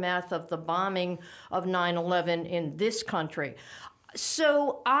aftermath of the bombing of 9/11 in this country.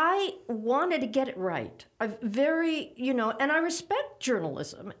 So I wanted to get it right. And I respect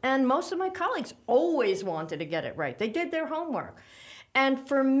journalism. And most of my colleagues always wanted to get it right. They did their homework. And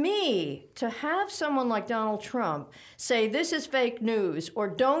for me, to have someone like Donald Trump say this is fake news or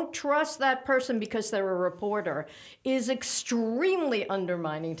don't trust that person because they're a reporter is extremely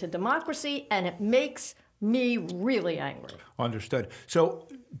undermining to democracy, and it makes me really angry. Understood. So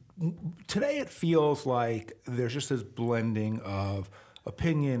today it feels like there's just this blending of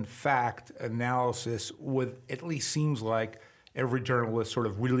opinion, fact, analysis with, at least seems like, every journalist sort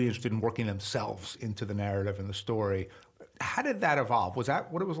of really interested in working themselves into the narrative and the story. How did that evolve? Was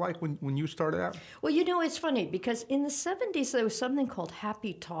that what it was like when you started out? Well, it's funny because in the 70s there was something called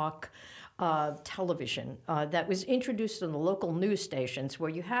Happy Talk television that was introduced in the local news stations, where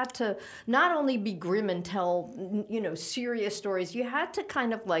you had to not only be grim and tell, serious stories, you had to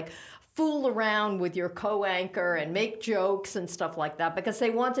kind of like fool around with your co-anchor and make jokes and stuff like that because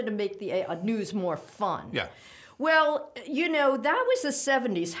they wanted to make the news more fun. Yeah. Well, that was the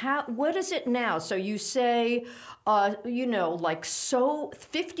 70s. What is it now? So you say,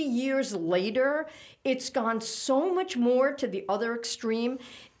 50 years later, it's gone so much more to the other extreme.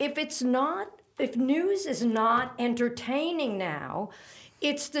 If news is not entertaining now,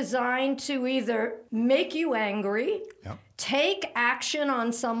 it's designed to either make you angry, take action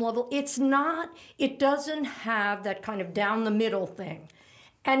on some level. It doesn't have that kind of down the middle thing.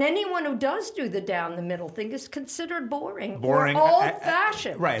 And anyone who does do the down the middle thing is considered boring. Or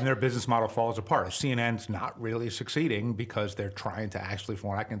old-fashioned. Right, and their business model falls apart. CNN's not really succeeding because they're trying to actually,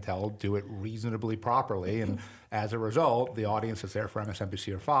 from what I can tell, do it reasonably properly. And as a result, the audience that's there for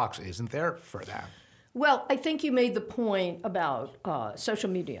MSNBC or Fox isn't there for them. Well, I think you made the point about social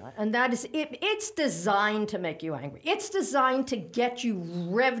media, and that is it's designed to make you angry. It's designed to get you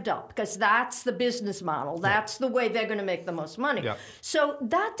revved up because that's the business model. That's the way they're going to make the most money. Yeah. So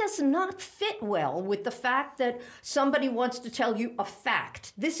that does not fit well with the fact that somebody wants to tell you a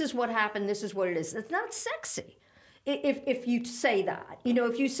fact. This is what happened. This is what it is. It's not sexy. If you say that,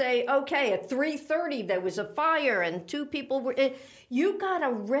 if you say, okay, at 3:30 there was a fire and two people were, you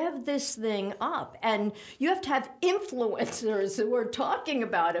gotta rev this thing up, and you have to have influencers who are talking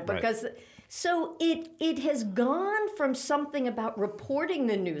about it because. Right. So it has gone from something about reporting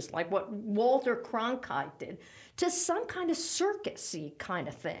the news, like what Walter Cronkite did, to some kind of circus-y kind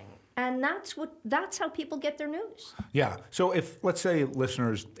of thing. And that's how people get their news. Yeah. So if, let's say,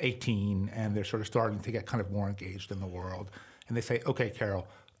 listeners 18 and they're sort of starting to get kind of more engaged in the world, and they say, okay, Carol,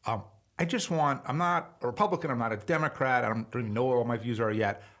 I'm not a Republican, I'm not a Democrat, I don't really know what all my views are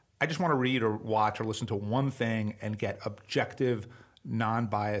yet. I just want to read or watch or listen to one thing and get objective,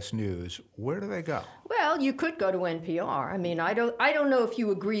 non-biased news. Where do they go? Well, you could go to NPR. I mean, I don't know if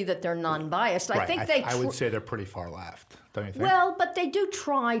you agree that they're non-biased. Right. I think I would say they're pretty far left. Don't you think? Well, but they do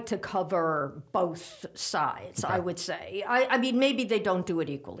try to cover both sides, okay. I would say. I mean, maybe they don't do it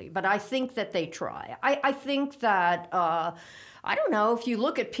equally, but I think that they try. I think that, I don't know, if you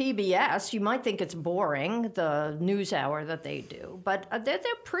look at PBS, you might think it's boring, the news hour that they do, but they're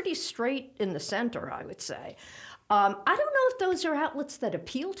pretty straight in the center, I would say. I don't know if those are outlets that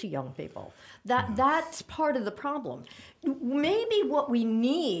appeal to young people. That's part of the problem. Maybe what we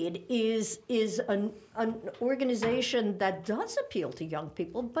need is an organization that does appeal to young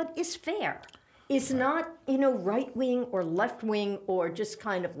people, but is fair. It's not, right-wing or left-wing or just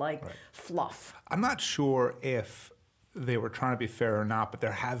kind of like fluff. I'm not sure if they were trying to be fair or not, but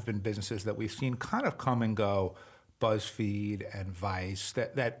there have been businesses that we've seen kind of come and go BuzzFeed and Vice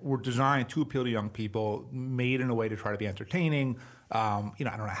that were designed to appeal to young people, made in a way to try to be entertaining. I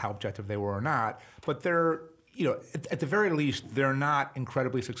don't know how objective they were or not, but they're, at the very least, they're not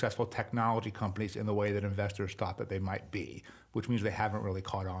incredibly successful technology companies in the way that investors thought that they might be, which means they haven't really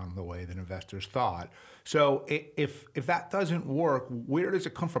caught on the way that investors thought. So if that doesn't work, where does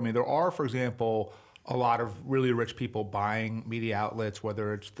it come from? I mean, there are, for example, a lot of really rich people buying media outlets,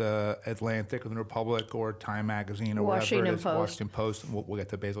 whether it's the Atlantic or the Republic or Time Magazine or whatever it is, Washington Post. And we'll get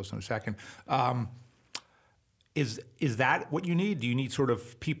to Bezos in a second. Is that what you need? Do you need sort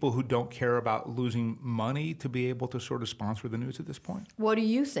of people who don't care about losing money to be able to sort of sponsor the news at this point? What do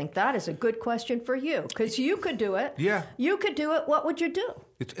you think? That is a good question for you, because you could do it. Yeah. You could do it. What would you do?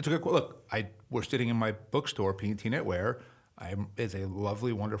 It's a good look. We're sitting in my bookstore, P&T Knitwear. It's a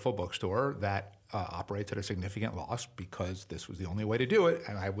lovely, wonderful bookstore that operates at a significant loss because this was the only way to do it,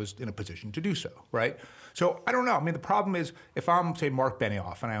 and I was in a position to do so, right? So I don't know. I mean, the problem is if I'm, say, Mark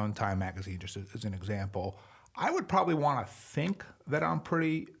Benioff and I own Time Magazine, just as an example, I would probably want to think that I'm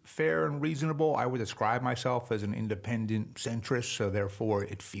pretty fair and reasonable. I would describe myself as an independent centrist, so therefore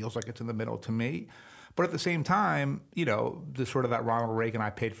it feels like it's in the middle to me. But at the same time, the sort of that Ronald Reagan, I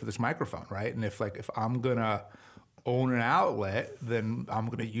paid for this microphone, right? And if I'm going to own an outlet, then I'm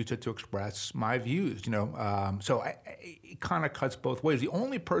going to use it to express my views, So it kind of cuts both ways. The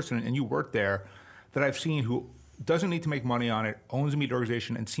only person, and you work there, that I've seen who doesn't need to make money on it, owns a media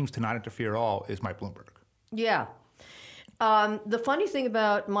organization, and seems to not interfere at all is Mike Bloomberg. Yeah. The funny thing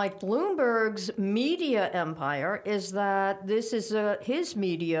about Mike Bloomberg's media empire is that this is his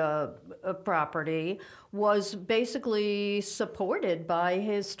media property was basically supported by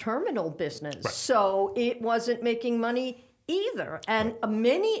his terminal business. Right. So it wasn't making money either. And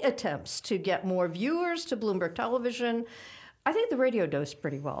many attempts to get more viewers to Bloomberg Television. I think the radio does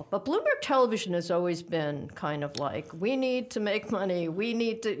pretty well. But Bloomberg Television has always been kind of like, we need to make money, we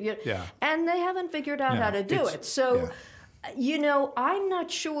need to, and they haven't figured out how to do it. So, I'm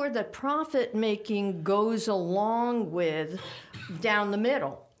not sure that profit making goes along with down the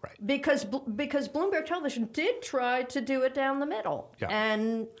middle. Right. Because Bloomberg Television did try to do it down the middle. Yeah.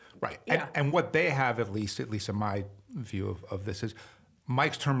 And right. And what they have, at least in my view of this, is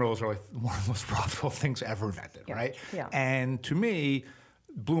Mike's terminals are like one of the most profitable things ever invented, right? Yeah. And to me,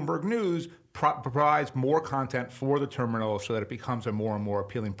 Bloomberg News provides more content for the terminal so that it becomes a more and more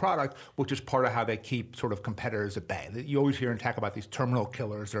appealing product, which is part of how they keep sort of competitors at bay. You always hear and talk about these terminal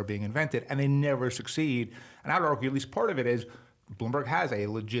killers that are being invented, and they never succeed. And I would argue at least part of it is Bloomberg has a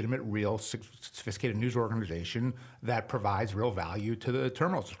legitimate, real, sophisticated news organization that provides real value to the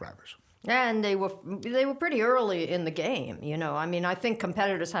terminal subscribers. And they were pretty early in the game, I mean, I think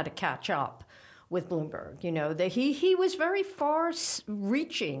competitors had to catch up with Bloomberg. He was very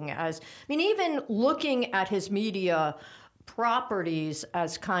far-reaching even looking at his media properties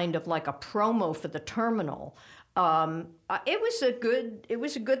as kind of like a promo for the terminal. It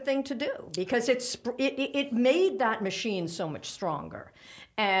was a good thing to do because it made that machine so much stronger.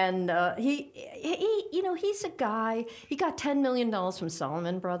 And he's a guy. He got $10 million from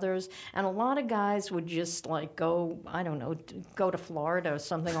Salomon Brothers, and a lot of guys would just go to Florida or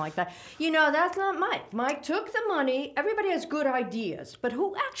something like that. That's not Mike. Mike took the money. Everybody has good ideas, but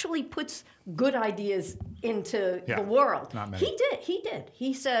who actually puts good ideas into the world? Not many. He did.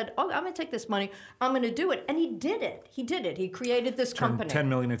 He said, "Oh, I'm going to take this money. I'm going to do it," and he did it. He created this company. $10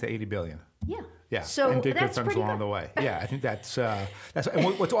 million into $80 billion. Yeah. Yeah, so and did good that's things along the way. Yeah, I think that's and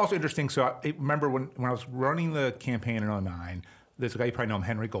what's also interesting. So I remember when I was running the campaign in 2009, there's a guy you probably know him,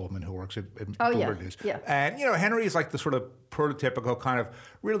 Henry Goldman, who works at Bloomberg News. Yeah. And Henry is like the sort of prototypical kind of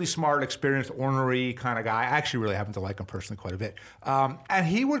really smart, experienced, ornery kind of guy. I actually really happen to like him personally quite a bit. And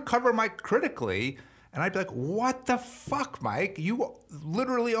he would cover Mike critically. And I'd be like, what the fuck, Mike? You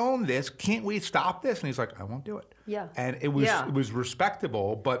literally own this. Can't we stop this? And he's like, I won't do it. Yeah. And it was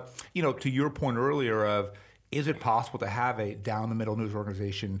respectable. But, to your point earlier of, is it possible to have a down-the-middle news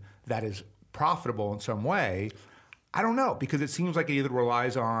organization that is profitable in some way? I don't know, because it seems like it either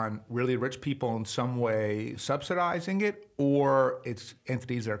relies on really rich people in some way subsidizing it, or it's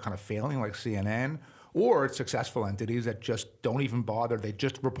entities that are kind of failing, like CNN, or it's successful entities that just don't even bother. They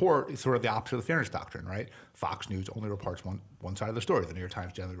just report. It's sort of the opposite of the fairness doctrine, right? Fox News only reports one side of the story. The New York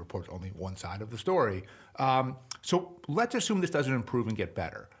Times generally reports only one side of the story. So let's assume this doesn't improve and get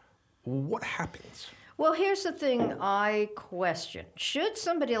better. What happens? Well, here's the thing I question. Should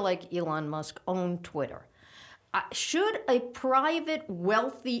somebody like Elon Musk own Twitter? should a private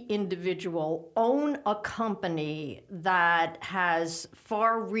wealthy individual own a company that has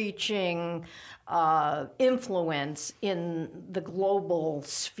far-reaching influence in the global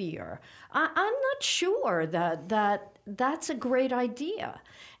sphere? I'm not sure that's a great idea.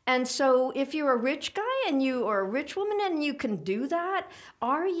 And so if you're a rich guy or a rich woman and you can do that,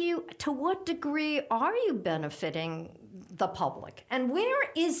 to what degree are you benefiting the public? And where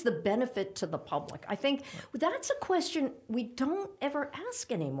is the benefit to the public? I think that's a question we don't ever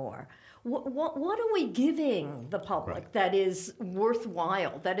ask anymore. What are we giving the public that is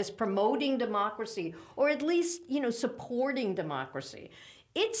worthwhile, that is promoting democracy, or at least, supporting democracy?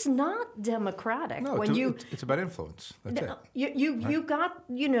 It's not democratic. No, it's about influence. That's it. You got,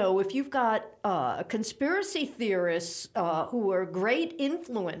 if you've got conspiracy theorists who are great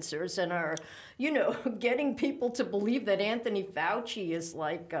influencers and are, getting people to believe that Anthony Fauci is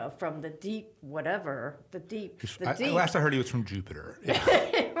like from the deep, whatever, the deep. Last I heard he was from Jupiter.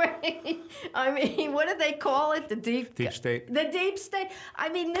 Yeah. Right? I mean, what do they call it? The deep state. The deep state. I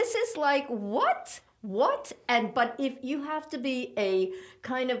mean, this is like, what? But if you have to be a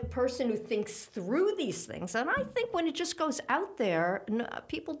kind of person who thinks through these things, and I think when it just goes out there,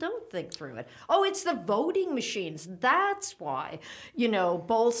 people don't think through it. Oh, it's the voting machines. That's why,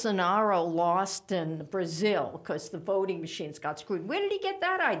 Bolsonaro lost in Brazil, because the voting machines got screwed. Where did he get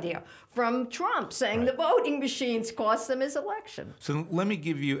that idea? From Trump saying the voting machines cost them his election. So let me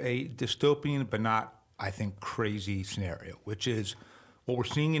give you a dystopian but not, I think, crazy scenario, which is what we're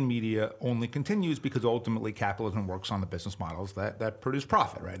seeing in media only continues because ultimately capitalism works on the business models that produce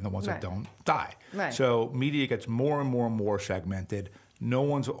profit, right? And the ones that don't die. Right. So media gets more and more and more segmented.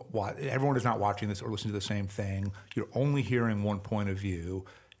 Everyone is not watching this or listening to the same thing. You're only hearing one point of view.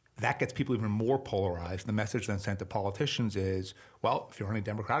 That gets people even more polarized. The message then sent to politicians is, well, if you're running a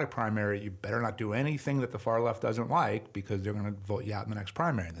Democratic primary, you better not do anything that the far left doesn't like because they're going to vote you out in the next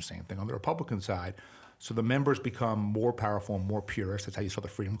primary. And the same thing on the Republican side. So the members become more powerful and more purist. That's how you saw the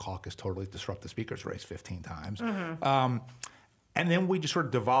Freedom Caucus totally disrupt the speaker's race 15 times. Mm-hmm. And then we just sort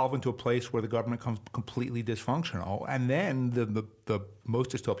of devolve into a place where the government becomes completely dysfunctional. And then the most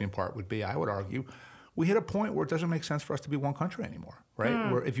dystopian part would be, I would argue, we hit a point where it doesn't make sense for us to be one country anymore,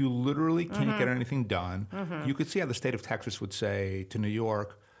 right? Where if you literally can't get anything done, you could see how the state of Texas would say to New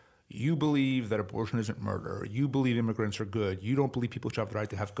York, you believe that abortion isn't murder. You believe immigrants are good. You don't believe people should have the right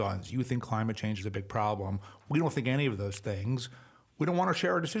to have guns. You think climate change is a big problem. We don't think any of those things. We don't want to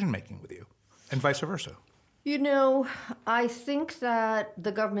share our decision-making with you, and vice versa. I think that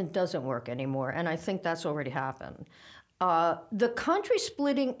the government doesn't work anymore, and I think that's already happened. The country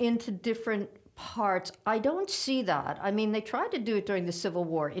splitting into different parts, I don't see that. I mean, they tried to do it during the Civil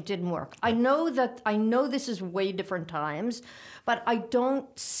War. It didn't work. I know this is way different times, but I don't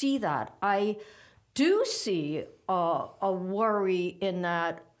see that. I do see a worry in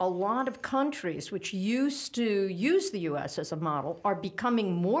that a lot of countries which used to use the U.S. as a model are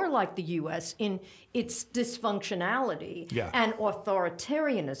becoming more like the U.S. in its dysfunctionality and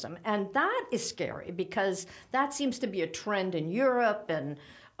authoritarianism. And that is scary because that seems to be a trend in Europe and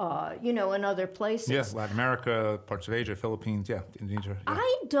in other places. Yes, Latin America, parts of Asia, Philippines, Indonesia. Yeah.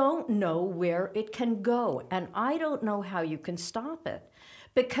 I don't know where it can go, and I don't know how you can stop it.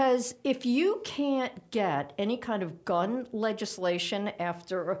 Because if you can't get any kind of gun legislation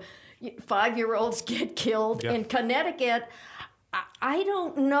after 5-year-olds get killed in Connecticut, I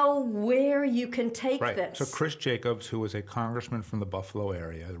don't know where you can take this. So Chris Jacobs, who was a congressman from the Buffalo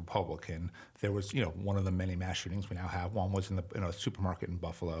area, a Republican, there was, one of the many mass shootings we now have. One was in a supermarket in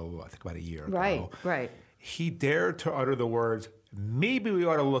Buffalo, I think about a year ago. Right. He dared to utter the words, maybe we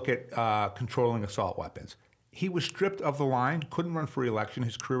ought to look at controlling assault weapons. He was stripped of the line, couldn't run for re-election.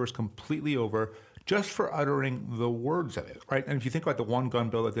 His career was completely over just for uttering the words of it, right? And if you think about the one gun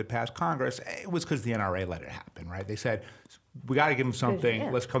bill that did pass Congress, it was because the NRA let it happen, right? They said, we got to give them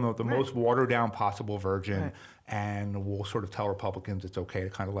something. Let's come up with the most watered down possible version, and we'll sort of tell Republicans it's okay to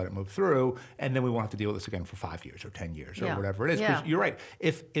kind of let it move through, and then we won't have to deal with this again for 5 years or 10 years or whatever it is. Because you're right.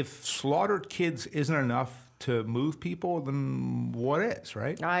 If slaughtered kids isn't enough to move people, then what is,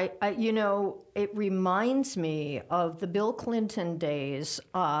 right? It reminds me of the Bill Clinton days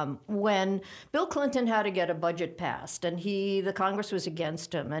when Bill Clinton had to get a budget passed, and the Congress was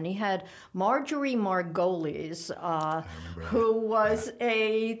against him, and he had Marjorie Margolis, who was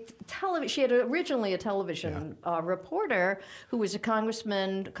she had originally a television reporter who was a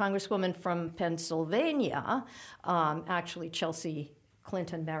congresswoman from Pennsylvania. Actually, Chelsea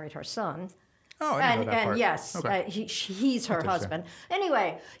Clinton married her son. Oh, I know that part. Yes, okay. He's her husband.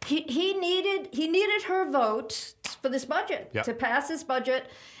 Anyway, he needed her vote for this budget, to pass this budget.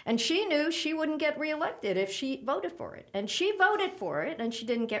 And she knew she wouldn't get reelected if she voted for it. And she voted for it, and she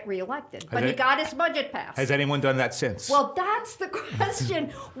didn't get reelected. But he got his budget passed. Has anyone done that since? Well, that's the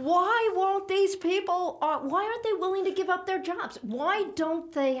question. Why won't these people, why aren't they willing to give up their jobs? Why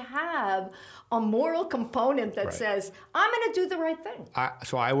don't they have a moral component that says, I'm going to do the right thing?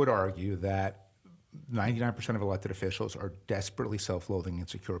 So I would argue that 99% of elected officials are desperately self-loathing,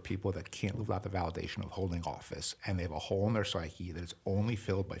 insecure people that can't live without the validation of holding office, and they have a hole in their psyche that is only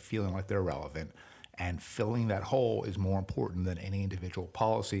filled by feeling like they're relevant, and filling that hole is more important than any individual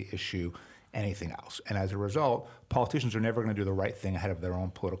policy issue, anything else. And as a result, politicians are never going to do the right thing ahead of their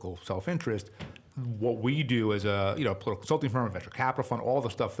own political self-interest. What we do as a political consulting firm, a venture capital fund, all the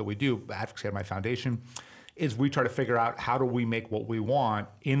stuff that we do, advocacy at my foundation, is we try to figure out how do we make what we want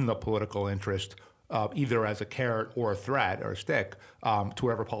in the political interest, either as a carrot or a threat or a stick, to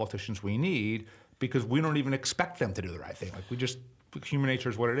whatever politicians we need, because we don't even expect them to do the right thing. Human nature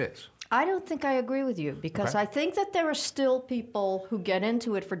is what it is. I don't think I agree with you, because I think that there are still people who get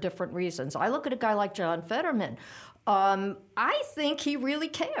into it for different reasons. I look at a guy like John Fetterman. I think he really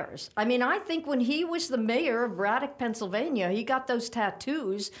cares. I mean, I think when he was the mayor of Braddock, Pennsylvania, he got those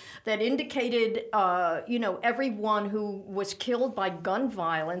tattoos that indicated, everyone who was killed by gun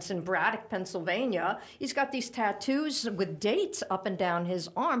violence in Braddock, Pennsylvania. He's got these tattoos with dates up and down his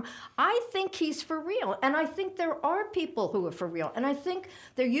arm. I think he's for real. And I think there are people who are for real. And I think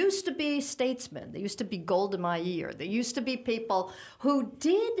there used to be statesmen. There used to be Golda Meir. There used to be people who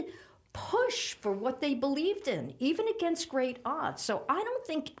did push for what they believed in, even against great odds. So I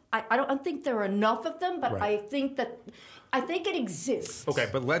don't think there are enough of them, but I think it exists. Okay,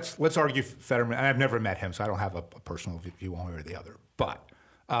 but let's argue Fetterman. I've never met him, so I don't have a personal view one way or the other. But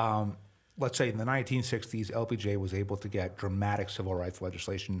let's say in the 1960s, LBJ was able to get dramatic civil rights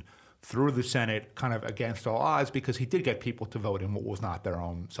legislation through the Senate, kind of against all odds, because he did get people to vote in what was not their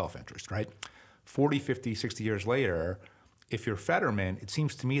own self-interest, right? 40, 50, 60 years later, if you're Fetterman, it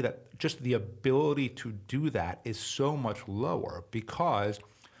seems to me that just the ability to do that is so much lower because,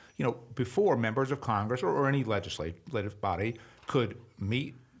 before members of Congress or any legislative body could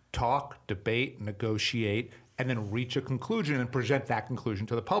meet, talk, debate, negotiate, and then reach a conclusion and present that conclusion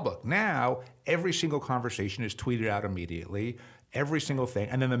to the public. Now, every single conversation is tweeted out immediately, every single thing.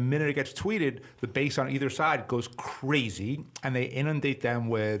 And then the minute it gets tweeted, the base on either side goes crazy, and they inundate them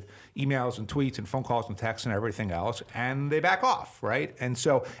with emails and tweets and phone calls and texts and everything else, and they back off, right? And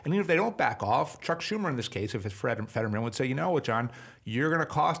even if they don't back off, Chuck Schumer in this case, if it's Fetterman, would say, you know what, John, you're going to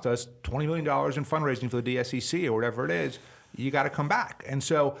cost us $20 million in fundraising for the DSCC or whatever it is. You got to come back. And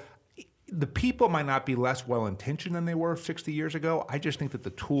so the people might not be less well-intentioned than they were 60 years ago. I just think that the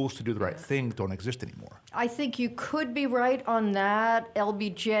tools to do the right thing don't exist anymore. I think you could be right on that.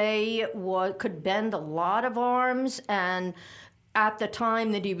 LBJ could bend a lot of arms, and at the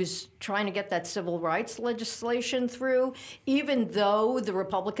time that he was trying to get that civil rights legislation through, even though the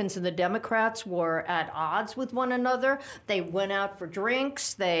Republicans and the Democrats were at odds with one another, they went out for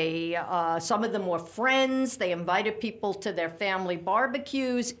drinks. Some of them were friends. They invited people to their family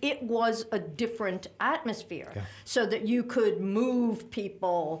barbecues. It was a different atmosphere, so that you could move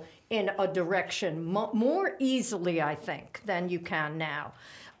people in a direction more easily, I think, than you can now,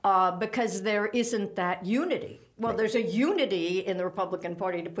 because there isn't that unity. Well, there's a unity in the Republican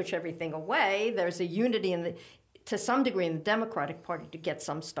Party to push everything away. There's a unity to some degree in the Democratic Party to get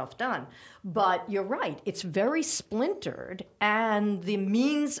some stuff done. But you're right, it's very splintered, and the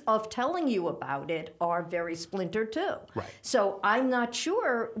means of telling you about it are very splintered too. Right. So I'm not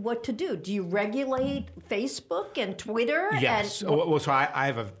sure what to do. Do you regulate Facebook and Twitter? Yes. So I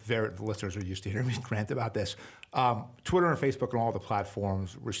have the listeners are used to hearing me rant about this. Twitter and Facebook and all the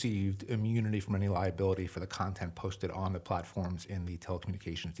platforms received immunity from any liability for the content posted on the platforms in the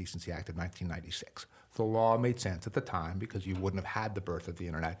Telecommunications Decency Act of 1996. The law made sense at the time because you wouldn't have had the birth of the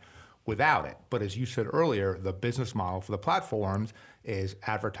internet without it. But as you said earlier, the business model for the platforms is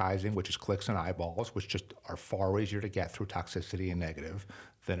advertising, which is clicks and eyeballs, which just are far easier to get through toxicity and negative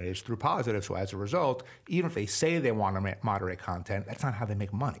than it is through positive. So as a result, even if they say they want to moderate content, that's not how they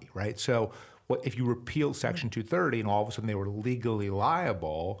make money, right? So if you repeal Section 230 and all of a sudden they were legally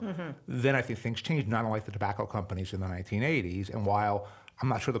liable, then I think things changed, not unlike the tobacco companies in the 1980s. And while I'm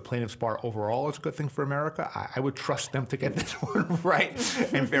not sure the plaintiffs' bar overall is a good thing for America, I would trust them to get this one right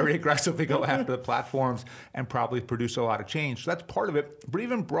and very aggressively go after the platforms and probably produce a lot of change. So that's part of it. But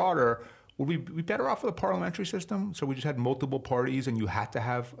even broader, would we be better off with a parliamentary system? So we just had multiple parties and you had to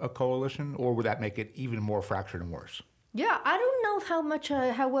have a coalition? Or would that make it even more fractured and worse? Yeah, I don't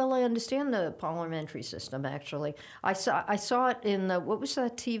know how well I understand the parliamentary system. Actually, I saw it in the, what was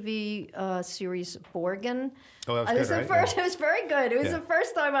that TV series, Borgen? Oh, that was It good, was the right? first. Yeah. It was very good. It was Yeah. the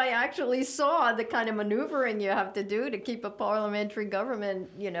first time I actually saw the kind of maneuvering you have to do to keep a parliamentary government,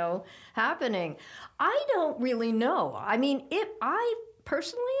 happening. I don't really know. I mean, I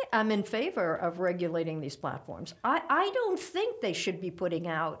personally am in favor of regulating these platforms. I don't think they should be putting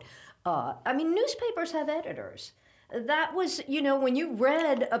out. Newspapers have editors. That was, when you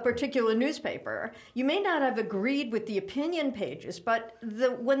read a particular newspaper, you may not have agreed with the opinion pages, but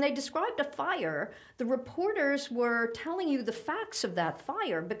when they described a fire, the reporters were telling you the facts of that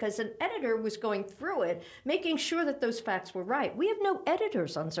fire because an editor was going through it, making sure that those facts were right. We have no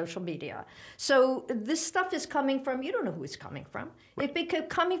editors on social media. So this stuff is coming from, you don't know who it's coming from. It could be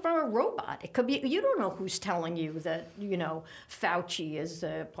coming from a robot. It could be, you don't know who's telling you that, Fauci is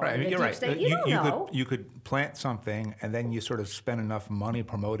part of the deep state. You don't know. You could plant something, and then you sort of spend enough money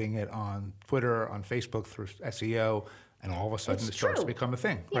promoting it on Twitter, on Facebook through SEO, and all of a sudden it starts to become a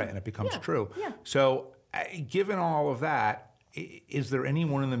thing, right? And it becomes true. Yeah. So, given all of that, is there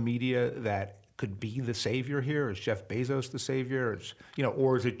anyone in the media that could be the savior here? Is Jeff Bezos the savior?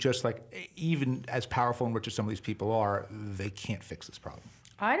 Or is it just like, even as powerful and rich as some of these people are, they can't fix this problem?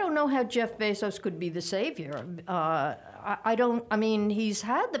 I don't know how Jeff Bezos could be the savior. He's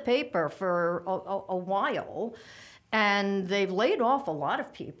had the paper for a while, and they've laid off a lot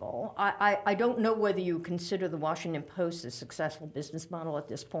of people. I don't know whether you consider the Washington Post a successful business model at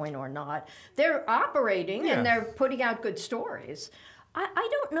this point or not. They're operating and they're putting out good stories. I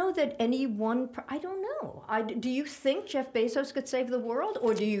don't know that any one. I don't know. Do you think Jeff Bezos could save the world,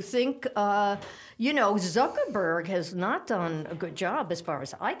 or do you think Zuckerberg has not done a good job, as far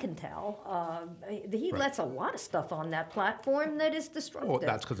as I can tell? He lets a lot of stuff on that platform that is destructive. Well,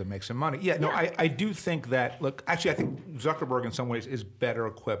 that's because it makes him money. Yeah, no, I do think that. Look, actually, I think Zuckerberg in some ways is better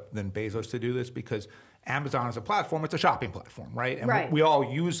equipped than Bezos to do this because Amazon is a platform, it's a shopping platform, right? And we all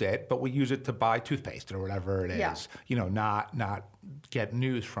use it, but we use it to buy toothpaste or whatever it is, not get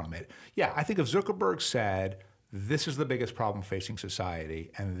news from it. Yeah, I think if Zuckerberg said, this is the biggest problem facing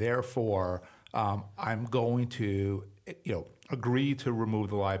society, and therefore I'm going to, agree to remove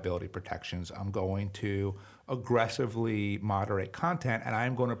the liability protections, I'm going to aggressively moderate content, and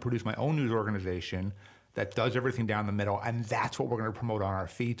I'm going to produce my own news organization that does everything down the middle, and that's what we're going to promote on our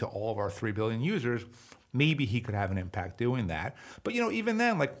feed to all of our 3 billion users, maybe he could have an impact doing that. But, even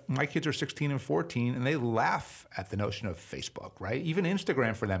then, like, my kids are 16 and 14, and they laugh at the notion of Facebook, right? Even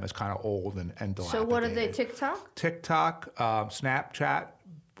Instagram for them is kind of old and dilapidated. So what are they, TikTok? TikTok, Snapchat,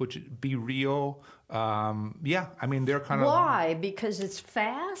 which Be Real. They're kind of... Why? Because it's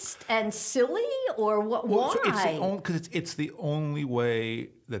fast and silly, or what? Why? Because it's the only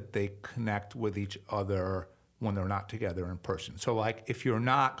way that they connect with each other when they're not together in person. So, like, if you're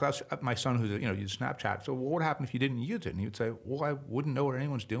not, cause my son who's uses Snapchat. So, what would happen if you didn't use it? And he'd say, "Well, I wouldn't know what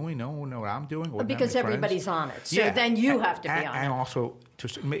anyone's doing. No one would know what I'm doing." Because everybody's on it. So then you have to be on it. And also,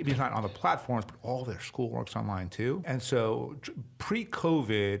 maybe it's not on the platforms, but all their schoolwork's online too. And so,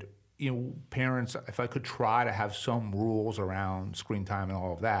 pre-COVID, parents, if I could try to have some rules around screen time and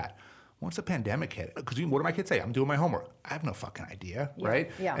all of that. Once the pandemic hit, because what do my kids say? I'm doing my homework. I have no fucking idea, right?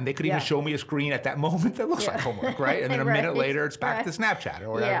 Yeah. And they could even show me a screen at that moment that looks like homework, right? And then a minute later, it's back to Snapchat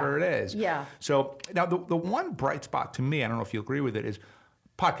or whatever it is. Yeah. So now the one bright spot to me, I don't know if you agree with it, is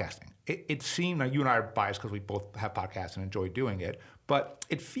podcasting. It seemed, now you and I are biased because we both have podcasts and enjoy doing it, but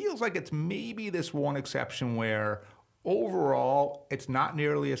it feels like it's maybe this one exception where overall, it's not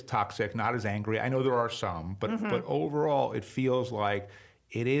nearly as toxic, not as angry. I know there are some, but overall, it feels like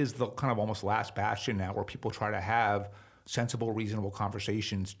it is the kind of almost last bastion now where people try to have sensible, reasonable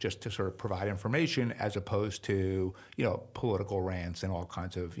conversations just to sort of provide information as opposed to, political rants and all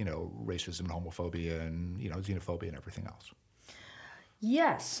kinds of, racism and homophobia and, xenophobia and everything else.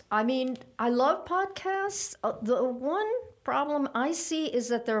 Yes. I love podcasts. The one problem I see is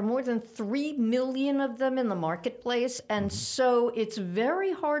that there are more than 3 million of them in the marketplace. And so it's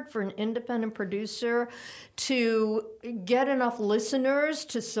very hard for an independent producer to get enough listeners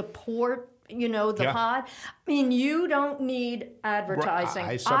to support pod. You don't need advertising.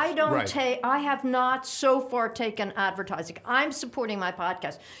 I have not so far taken advertising. I'm supporting my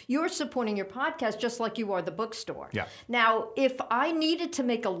podcast. You're supporting your podcast just like you are the bookstore. Yeah. Now, if I needed to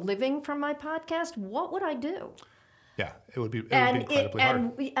make a living from my podcast, what would I do? Yeah, it would be incredibly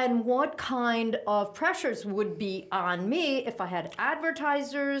hard. And what kind of pressures would be on me if I had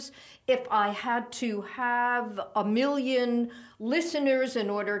advertisers, if I had to have 1 million listeners in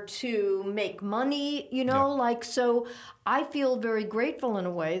order to make money, so I feel very grateful in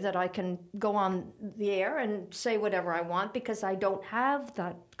a way that I can go on the air and say whatever I want because I don't have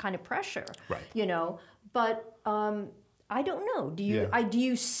that kind of pressure, right. But I don't know. Do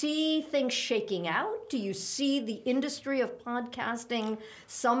you see things shaking out? Do you see the industry of podcasting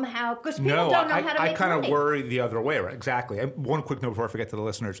somehow? Because people don't know how to make money. I kind of worry the other way, right? Exactly. And one quick note before I forget to the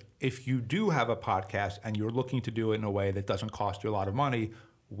listeners. If you do have a podcast and you're looking to do it in a way that doesn't cost you a lot of money,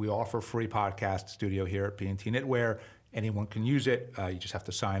 we offer free podcast studio here at P&T Knitwear. Anyone can use it. You just have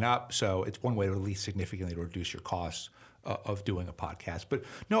to sign up. So it's one way to at least significantly reduce your costs of doing a podcast. But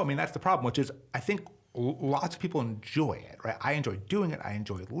no, I mean, that's the problem, which is I think lots of people enjoy it, right? I enjoy doing it. I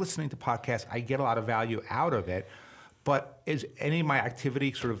enjoy listening to podcasts. I get a lot of value out of it. But is any of my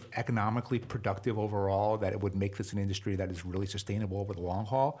activity sort of economically productive overall that it would make this an industry that is really sustainable over the long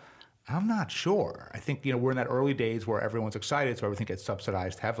haul? I'm not sure. I think, we're in that early days where everyone's excited, so everything gets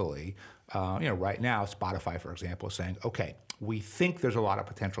subsidized heavily. Right now, Spotify, for example, is saying, okay, we think there's a lot of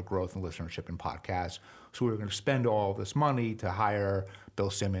potential growth in listenership in podcasts, so we're going to spend all this money to hire Bill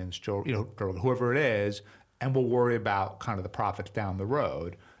Simmons, Joe, whoever it is, and we'll worry about kind of the profits down the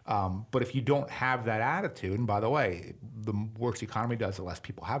road. But if you don't have that attitude, and by the way, the worse the economy does, the less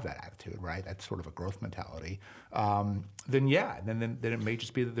people have that attitude, right? That's sort of a growth mentality. Then it may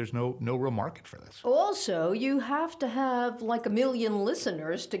just be that there's no real market for this. Also, you have to have like 1 million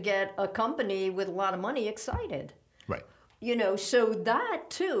listeners to get a company with a lot of money excited. Right. So that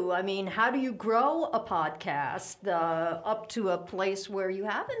too, I mean, how do you grow a podcast up to a place where you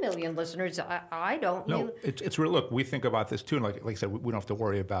have 1 million listeners? I don't know. No, it's real. Look, we think about this too. And like I said, we don't have to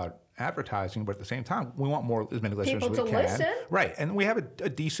worry about advertising, but at the same time, we want as many listeners as we can. People to listen? Right. And we have a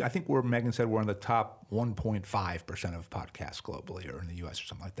decent, I think Megan said we're in the top 1.5% of podcasts globally or in the US or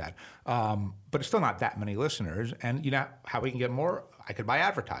something like that. But it's still not that many listeners. And how we can get more? I could buy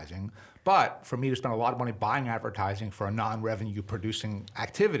advertising. But for me to spend a lot of money buying advertising for a non-revenue producing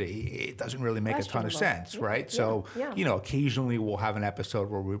activity, it doesn't really make a ton of sense, right? So, occasionally we'll have an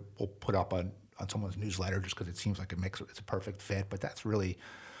episode where we'll put up on someone's newsletter just because it seems like it's a perfect fit, but that's really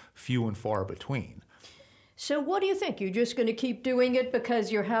few and far between. So what do you think? You're just going to keep doing it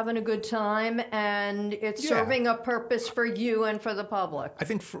because you're having a good time and it's serving a purpose for you and for the public? I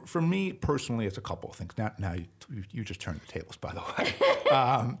think for me personally, it's a couple of things. Now you just turned the tables, by the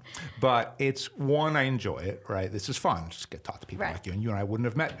way. But it's one, I enjoy it, right? This is fun. Just get to talk to people like you. And you and I wouldn't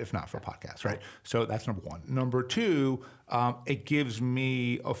have met if not for podcasts, right? So that's number one. Number two, it gives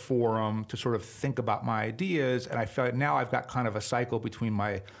me a forum to sort of think about my ideas. And I feel like now I've got kind of a cycle between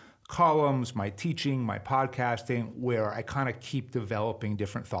my columns, my teaching, my podcasting, where I kind of keep developing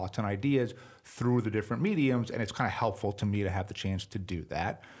different thoughts and ideas through the different mediums, and it's kind of helpful to me to have the chance to do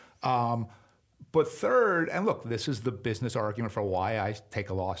that. But third, and look, this is the business argument for why I take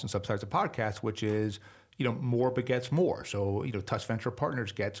a loss and subsidize a podcast, which is, more begets more. So, Tusk Venture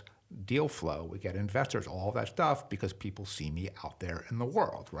Partners gets deal flow, we get investors, all of that stuff, because people see me out there in the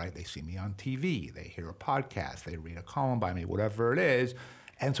world, right? They see me on TV, they hear a podcast, they read a column by me, whatever it is.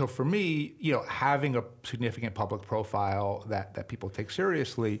 And so for me, having a significant public profile that people take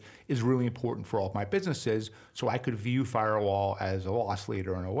seriously is really important for all of my businesses. So I could view Firewall as a loss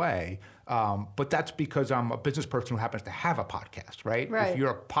leader in a way. But that's because I'm a business person who happens to have a podcast, right? If you're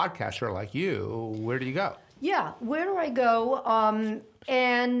a podcaster like you, where do you go? Yeah, where do I go?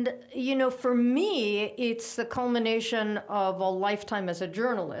 And, for me, it's the culmination of a lifetime as a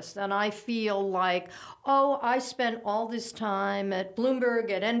journalist. And I feel like, I spent all this time at Bloomberg,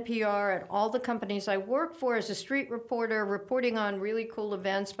 at NPR, at all the companies I worked for as a street reporter, reporting on really cool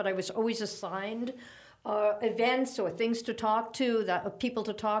events, but I was always assigned events or things to talk to, people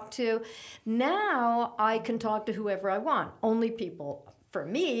to talk to. Now I can talk to whoever I want, only people for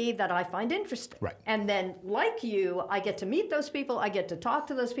me that I find interesting. Right. And then, like you, I get to meet those people, I get to talk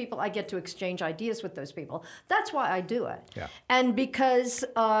to those people, I get to exchange ideas with those people. That's why I do it. Yeah. And because,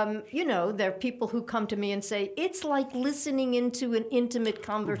 there are people who come to me and say, it's like listening into an intimate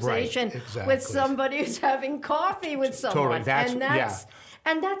conversation with somebody who's having coffee with someone. Totally.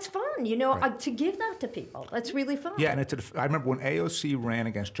 And that's fun, to give that to people. That's really fun. Yeah, and I remember when AOC ran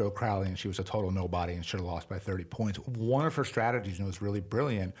against Joe Crowley, and she was a total nobody and should have lost by 30 points. One of her strategies, and it was really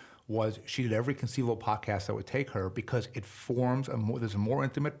brilliant, was she did every conceivable podcast that would take her because it forms there's a more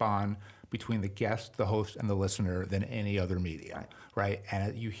intimate bond between the guest, the host, and the listener than any other medium, right?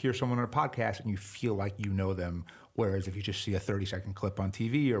 And you hear someone on a podcast and you feel like you know them Whereas if you just see a 30-second clip on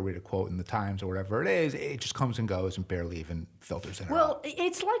TV or read a quote in the Times or whatever it is, it just comes and goes and barely even filters in. Well,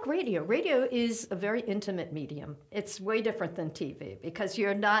 it's like radio. Radio is a very intimate medium. It's way different than TV because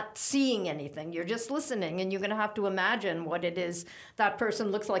you're not seeing anything. You're just listening, and you're going to have to imagine what it is that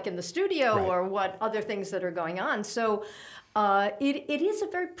person looks like in the studio Right. or what other things that are going on. So it is a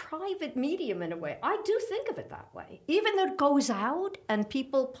very private medium in a way. I do think of it that way. Even though it goes out and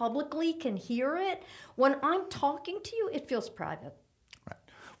people publicly can hear it, when I'm talking to you, it feels private. Right.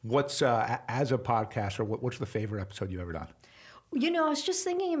 What's, as a podcaster, what's the favorite episode you've ever done? You know, I was just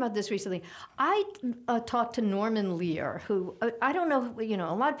thinking about this recently. I talked to Norman Lear, who, I don't know, you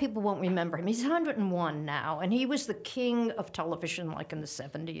know, a lot of people won't remember him. He's 101 now, and he was the king of television like in the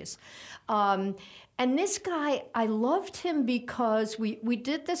 70s. And this guy, I loved him because we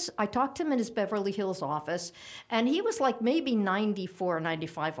did this. I talked to him in his Beverly Hills office, and he was like maybe 94 or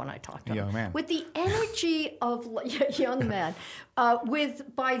 95 when I talked to him. Young man. With the energy of young man.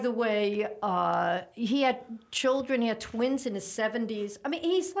 With, by the way, he had children, he had twins in his 70s. I mean,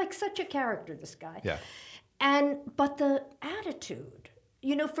 he's like such a character, this guy. Yeah. But the attitude,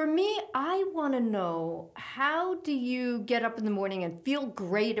 you know, for me, I want to know, how do you get up in the morning and feel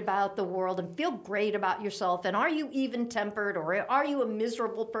great about the world and feel great about yourself? And are you even-tempered, or are you a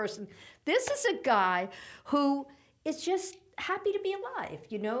miserable person? This is a guy who is just happy to be alive,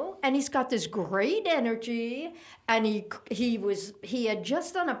 you know? And he's got this great energy, and he had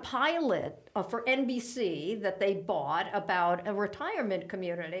just done a pilot for NBC that they bought about a retirement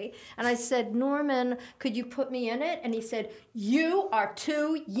community. And I said, Norman, could you put me in it? And he said, you are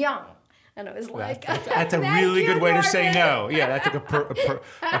too young. And I was like, that's a really good way to say no. Yeah, that's like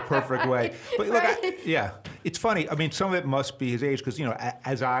a perfect way. But look, it's funny. I mean, some of it must be his age, because, you know,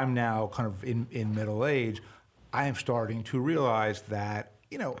 as I'm now kind of in middle age, I am starting to realize that,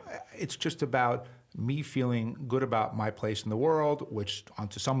 you know, it's just about me feeling good about my place in the world, which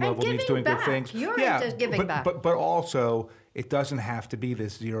to some level means doing back. good things. You're just giving back. But also, it doesn't have to be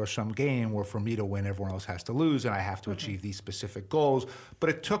this zero-sum game where for me to win, everyone else has to lose, and I have to achieve these specific goals. But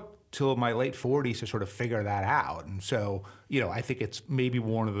it took till my late 40s to sort of figure that out. And so, you know, I think it's maybe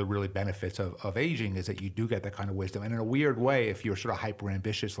one of the really benefits of aging is that you do get that kind of wisdom. And in a weird way, if you're sort of hyper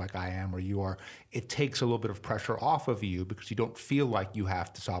ambitious like I am or you are, it takes a little bit of pressure off of you because you don't feel like you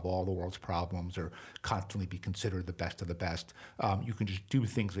have to solve all the world's problems or constantly be considered the best of the best. You can just do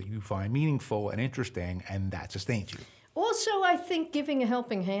things that you find meaningful and interesting, and that sustains you. Also, I think giving a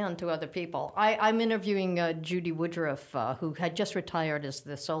helping hand to other people. I'm interviewing Judy Woodruff, who had just retired as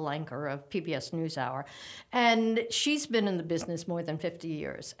the sole anchor of PBS NewsHour, and she's been in the business more than 50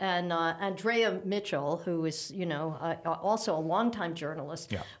 years. And Andrea Mitchell, who is, you know, also a longtime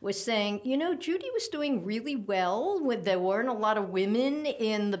journalist, was saying, you know, Judy was doing really well. There weren't a lot of women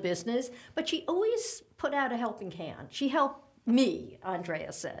in the business, but she always put out a helping hand. She helped me,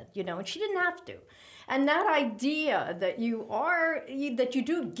 Andrea said, you know, and she didn't have to. And that idea that you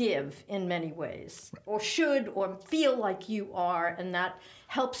do give in many ways, or should, or feel like you are, and that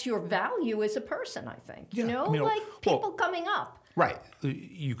helps your value as a person, I think. Yeah. You know, I mean, like people coming up. Right.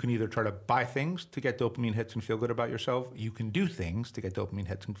 You can either try to buy things to get dopamine hits and feel good about yourself. You can do things to get dopamine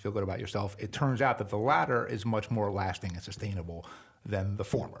hits and feel good about yourself. It turns out that the latter is much more lasting and sustainable than the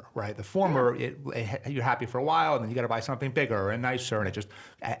former, right? The former, you're happy for a while, and then you got to buy something bigger and nicer, and it just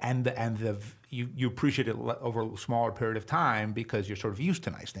you appreciate it over a smaller period of time because you're sort of used to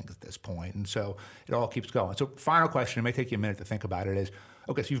nice things at this point, and so it all keeps going. So, final question, it may take you a minute to think about it, is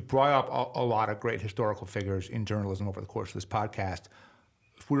okay. So you've brought up a lot of great historical figures in journalism over the course of this podcast.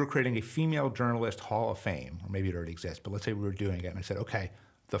 If we were creating a female journalist Hall of Fame, or maybe it already exists, but let's say we were doing it, and I said, okay,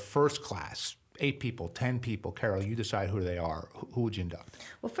 the first class. 8 people, 10 people. Carol, you decide who they are. Who would you induct?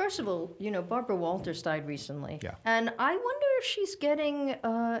 Well, first of all, you know, Barbara Walters died recently. Yeah. And I wonder if she's getting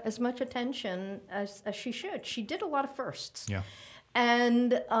as much attention as she should. She did a lot of firsts. Yeah.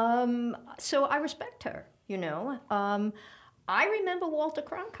 And so I respect her, you know. I remember Walter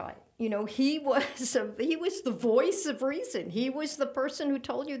Cronkite. You know, he was the voice of reason. He was the person who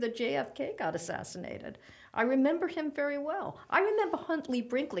told you that JFK got assassinated. I remember him very well. I remember Huntley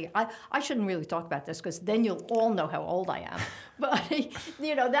Brinkley. I shouldn't really talk about this because then you'll all know how old I am. But,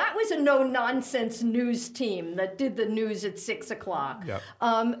 you know, that was a no-nonsense news team that did the news at 6 o'clock. Yep.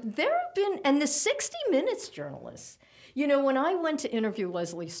 There have been, and the 60 Minutes journalists, you know, when I went to interview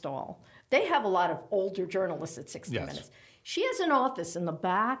Leslie Stahl, they have a lot of older journalists at 60 Minutes. She has an office in the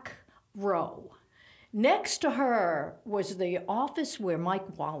back row. Next to her was the office where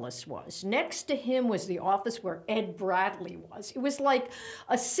Mike Wallace was. Next to him was the office where Ed Bradley was. It was like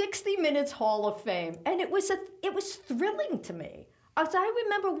a 60 Minutes Hall of Fame. And it was thrilling to me. As I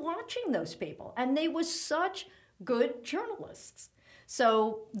remember watching those people. And they were such good journalists.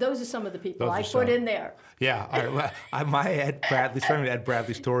 So those are some of the people Those I are put some. in there. Yeah, my Ed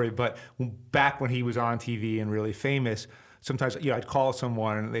Bradley story, but back when he was on TV and really famous, sometimes I'd call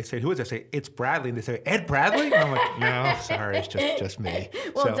someone and they say, "Who is it?" I say, "It's Bradley," and they say, "Ed Bradley?" And I'm like, "No, sorry, it's just me."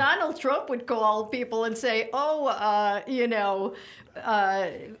 Well, So- Donald Trump would call people and say, what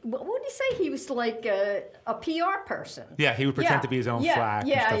would he say? He was like a PR person. Yeah, he would pretend to be his own flack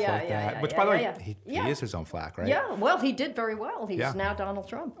and stuff like that. Which, by the way, he is his own flack, right? Yeah, well, he did very well. He's Yeah. now Donald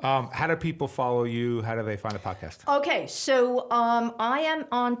Trump. How do people follow you? How do they find the podcast? Okay, so I am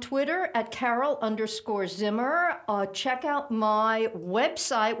on Twitter at Carol_Zimmer. Check out my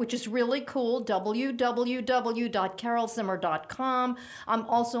website, which is really cool, www.carolzimmer.com. I'm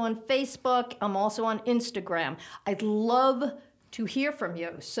also on Facebook. I'm also on Instagram. I'd love to hear from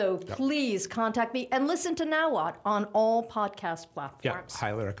you. So please contact me and listen to Now What on all podcast Yeah, platforms.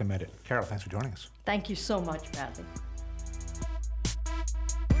 highly recommend it. Carol, thanks for joining us. Thank you so much, Bradley.